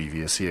case in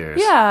previous years.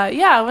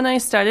 Yeah. When I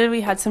started, we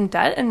had some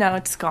debt, and now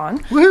it's gone.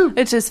 Woohoo!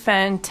 Which is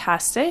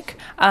fantastic.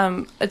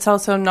 It's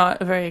also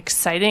not a very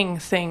exciting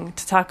thing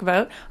to talk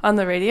about on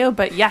the radio,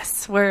 but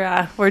yes,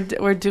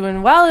 we're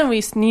doing well, and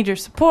we need your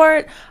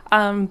support.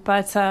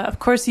 But of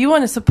course, you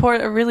want to support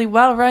a really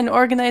well-run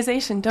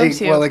organization, don't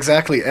you? Well,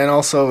 exactly, and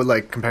also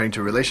like comparing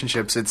to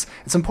relationships,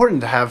 it's important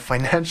to have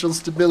financial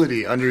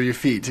stability under your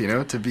feet. You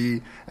know, to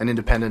be an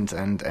independent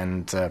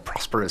and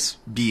prosperous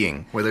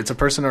being, whether it's a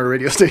person or a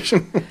radio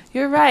station.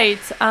 You're right.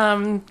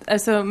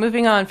 So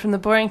moving on from the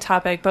boring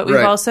topic, but we've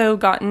Right. also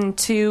gotten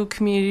 2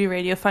 Community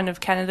Radio Fund of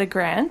Canada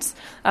grants.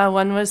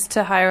 One was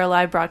to hire a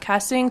live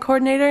broadcasting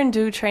coordinator and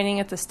do training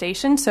at the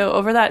station. So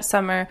over that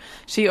summer,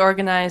 she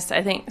organized,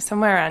 I think,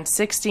 somewhere around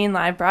 16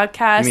 live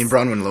broadcasts. You mean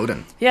Bronwyn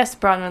Loden? Yes,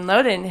 Bronwyn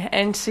Loden.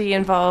 And she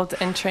involved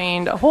and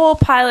trained a whole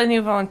pile of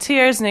new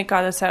volunteers, and it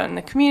got us out in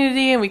the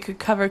community, and we could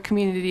cover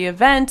community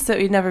events that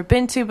we'd never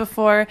been to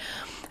before.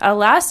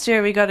 Last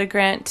year, we got a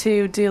grant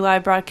to do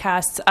live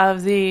broadcasts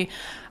of the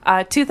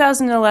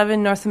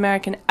 2011 North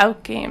American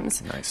Out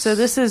Games. Nice. So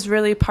this is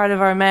really part of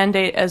our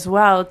mandate as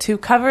well, to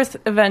cover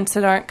events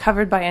that aren't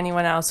covered by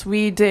anyone else.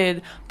 We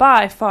did,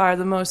 by far,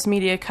 the most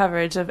media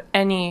coverage of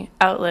any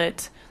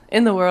outlet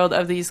in the world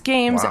of these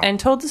games, Wow. and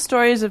told the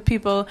stories of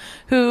people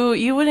who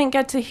you wouldn't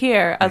get to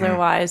hear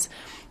otherwise.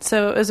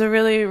 So it was a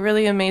really,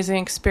 really amazing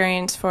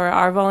experience for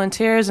our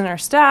volunteers and our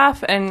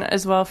staff, and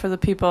as well for the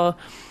people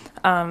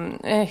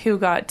who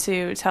got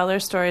to tell their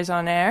stories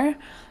on air.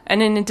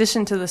 And in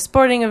addition to the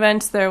sporting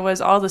events, there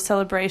was all the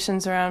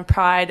celebrations around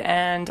Pride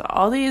and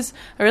all these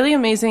really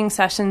amazing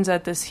sessions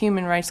at this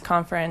human rights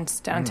conference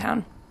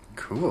downtown.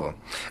 Cool.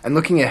 And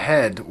looking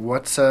ahead,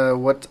 what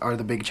are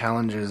the big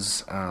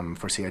challenges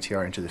for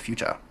CITR into the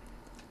future?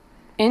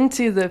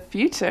 Into the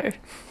future.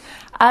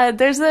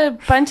 There's a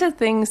bunch of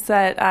things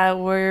that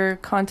we're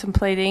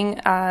contemplating.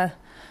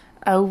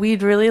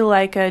 We'd really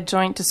like a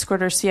joint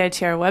Discorder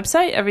CITR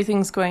website.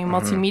 Everything's going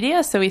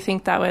multimedia, so we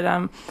think that would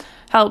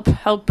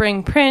help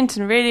bring print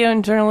and radio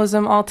and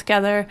journalism all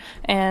together,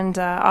 and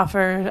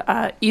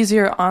offer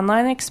easier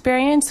online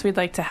experience. We'd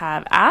like to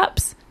have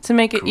apps to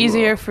make it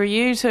easier for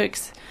you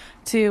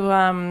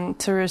to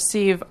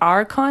receive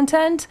our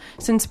content,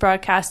 since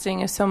broadcasting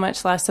is so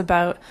much less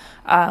about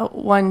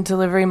one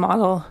delivery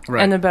model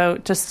and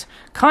about just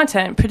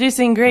content,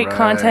 producing great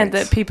content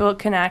that people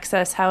can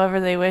access however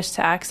they wish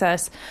to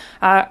access.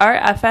 Our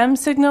FM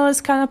signal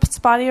is kind of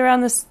spotty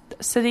around this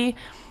city,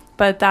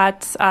 but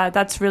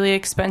that's really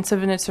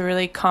expensive, and it's a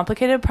really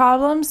complicated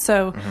problem.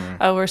 So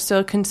we're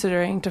still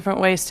considering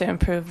different ways to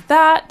improve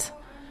that.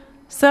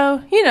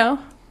 So,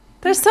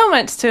 there's so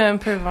much to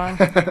improve on.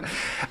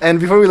 And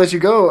before we let you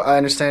go, I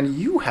understand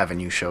you have a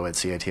new show at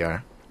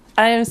CITR.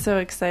 I am so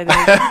excited.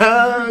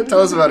 Tell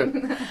us about it.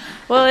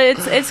 Well,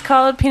 it's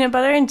called Peanut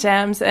Butter and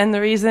Jams, and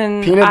the reason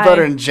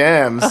Butter and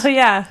Jams. Oh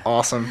yeah,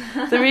 awesome.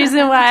 The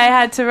reason why I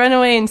had to run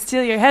away and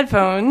steal your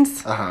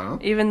headphones,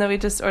 even though we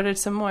just ordered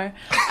some more.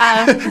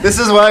 This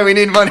is why we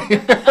need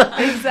money.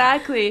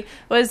 Exactly,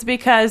 was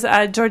because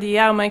Jordy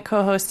Yao, my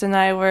co-host, and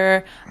I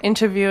were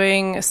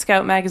interviewing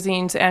Scout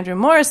Magazine's Andrew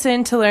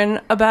Morrison to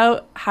learn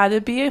about how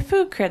to be a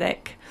food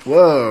critic.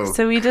 Whoa.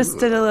 So we just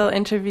did a little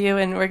interview,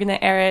 and we're going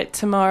to air it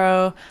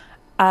tomorrow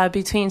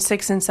between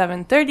 6 and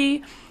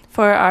 7:30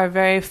 for our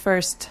very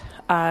first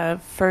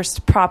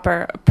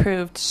proper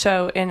approved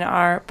show in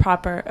our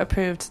proper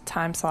approved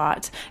time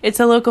slot. It's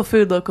a local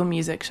food, local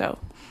music show.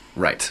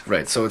 Right.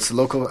 So it's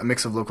a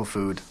mix of local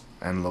food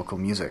and local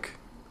music.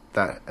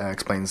 That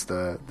explains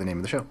the name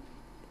of the show.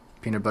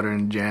 Peanut Butter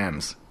and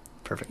Jams.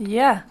 Perfect.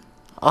 Yeah.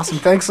 Awesome.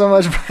 Thanks so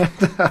much,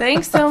 Brenda.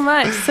 Thanks so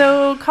much.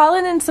 So call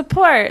in and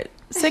support.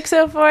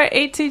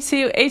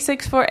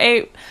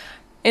 604-822-8648.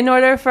 In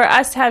order for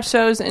us to have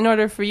shows, in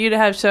order for you to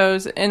have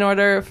shows, in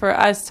order for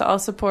us to all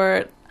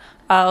support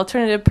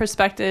alternative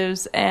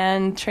perspectives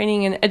and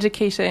training and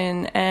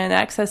education and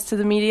access to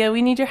the media,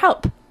 we need your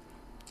help.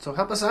 So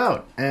help us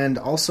out. And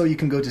also you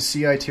can go to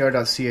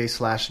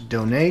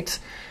citr.ca/donate.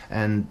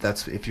 And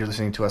that's if you're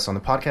listening to us on the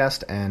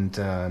podcast and,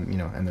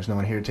 and there's no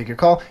one here to take your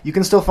call, you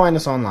can still find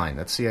us online.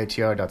 That's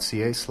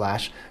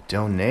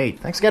citr.ca/donate.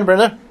 Thanks again,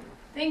 Brenda.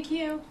 Thank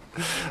you.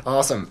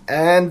 Awesome.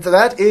 And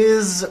that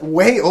is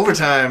way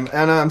overtime.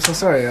 And I'm so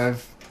sorry.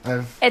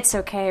 It's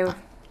okay.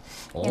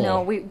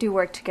 We do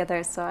work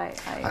together, so I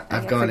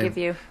forgive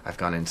you. I've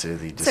gone into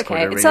the It's Discord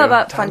okay. radio It's all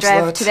about Fun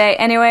Drive slot today.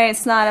 Anyway,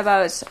 it's not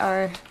about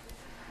our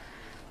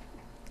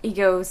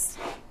egos.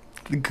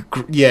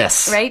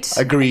 Yes. Right?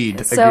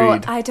 Agreed.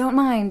 So I don't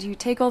mind. You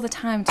take all the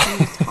time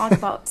to talk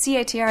about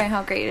CITR and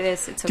how great it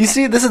is. It's okay. Do you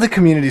see? This is the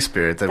community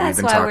spirit that we've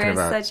been talking about. That's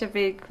why we're such a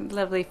big,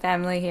 lovely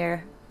family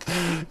here.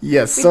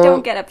 Yes. We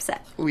don't get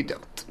upset. We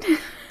don't.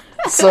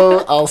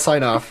 So I'll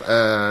sign off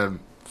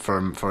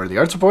for the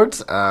Arts Report.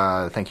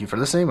 Thank you for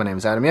listening. My name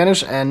is Adam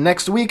Janusz, and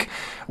next week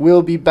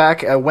we'll be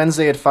back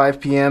Wednesday at 5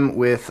 p.m.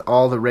 with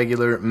all the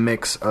regular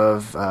mix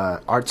of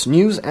arts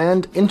news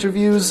and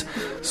interviews.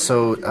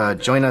 So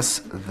join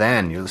us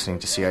then. You're listening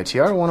to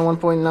CITR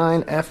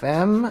 101.9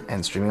 FM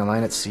and streaming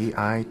online at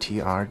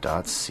CITR.ca.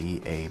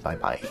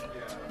 Bye-bye.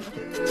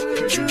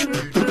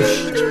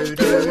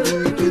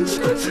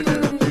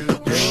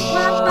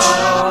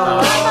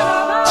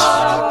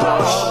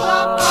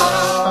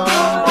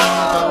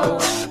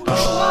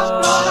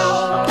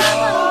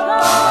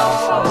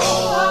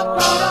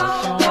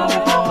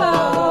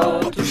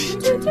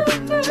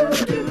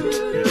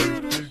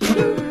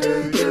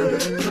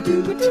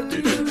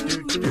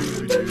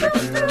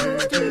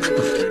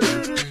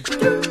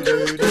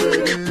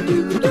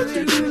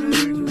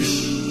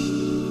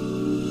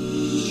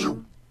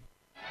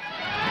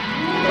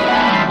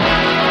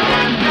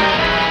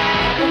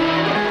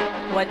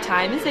 What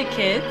time is it,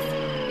 kids?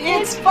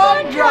 It's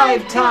Fund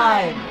Drive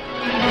time!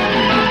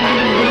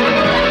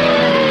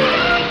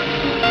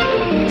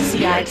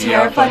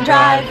 CITR Fund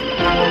Drive.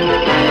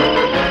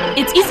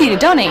 It's easy to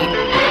donate.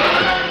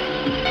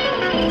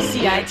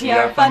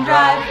 CITR Fund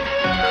Drive.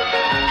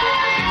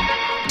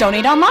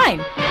 Donate online.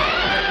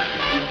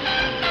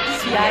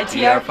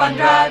 CITR Fund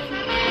Drive.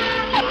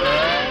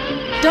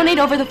 Donate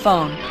over the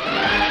phone.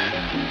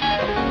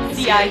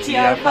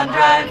 CITR Fund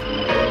Drive.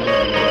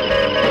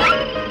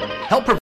 Help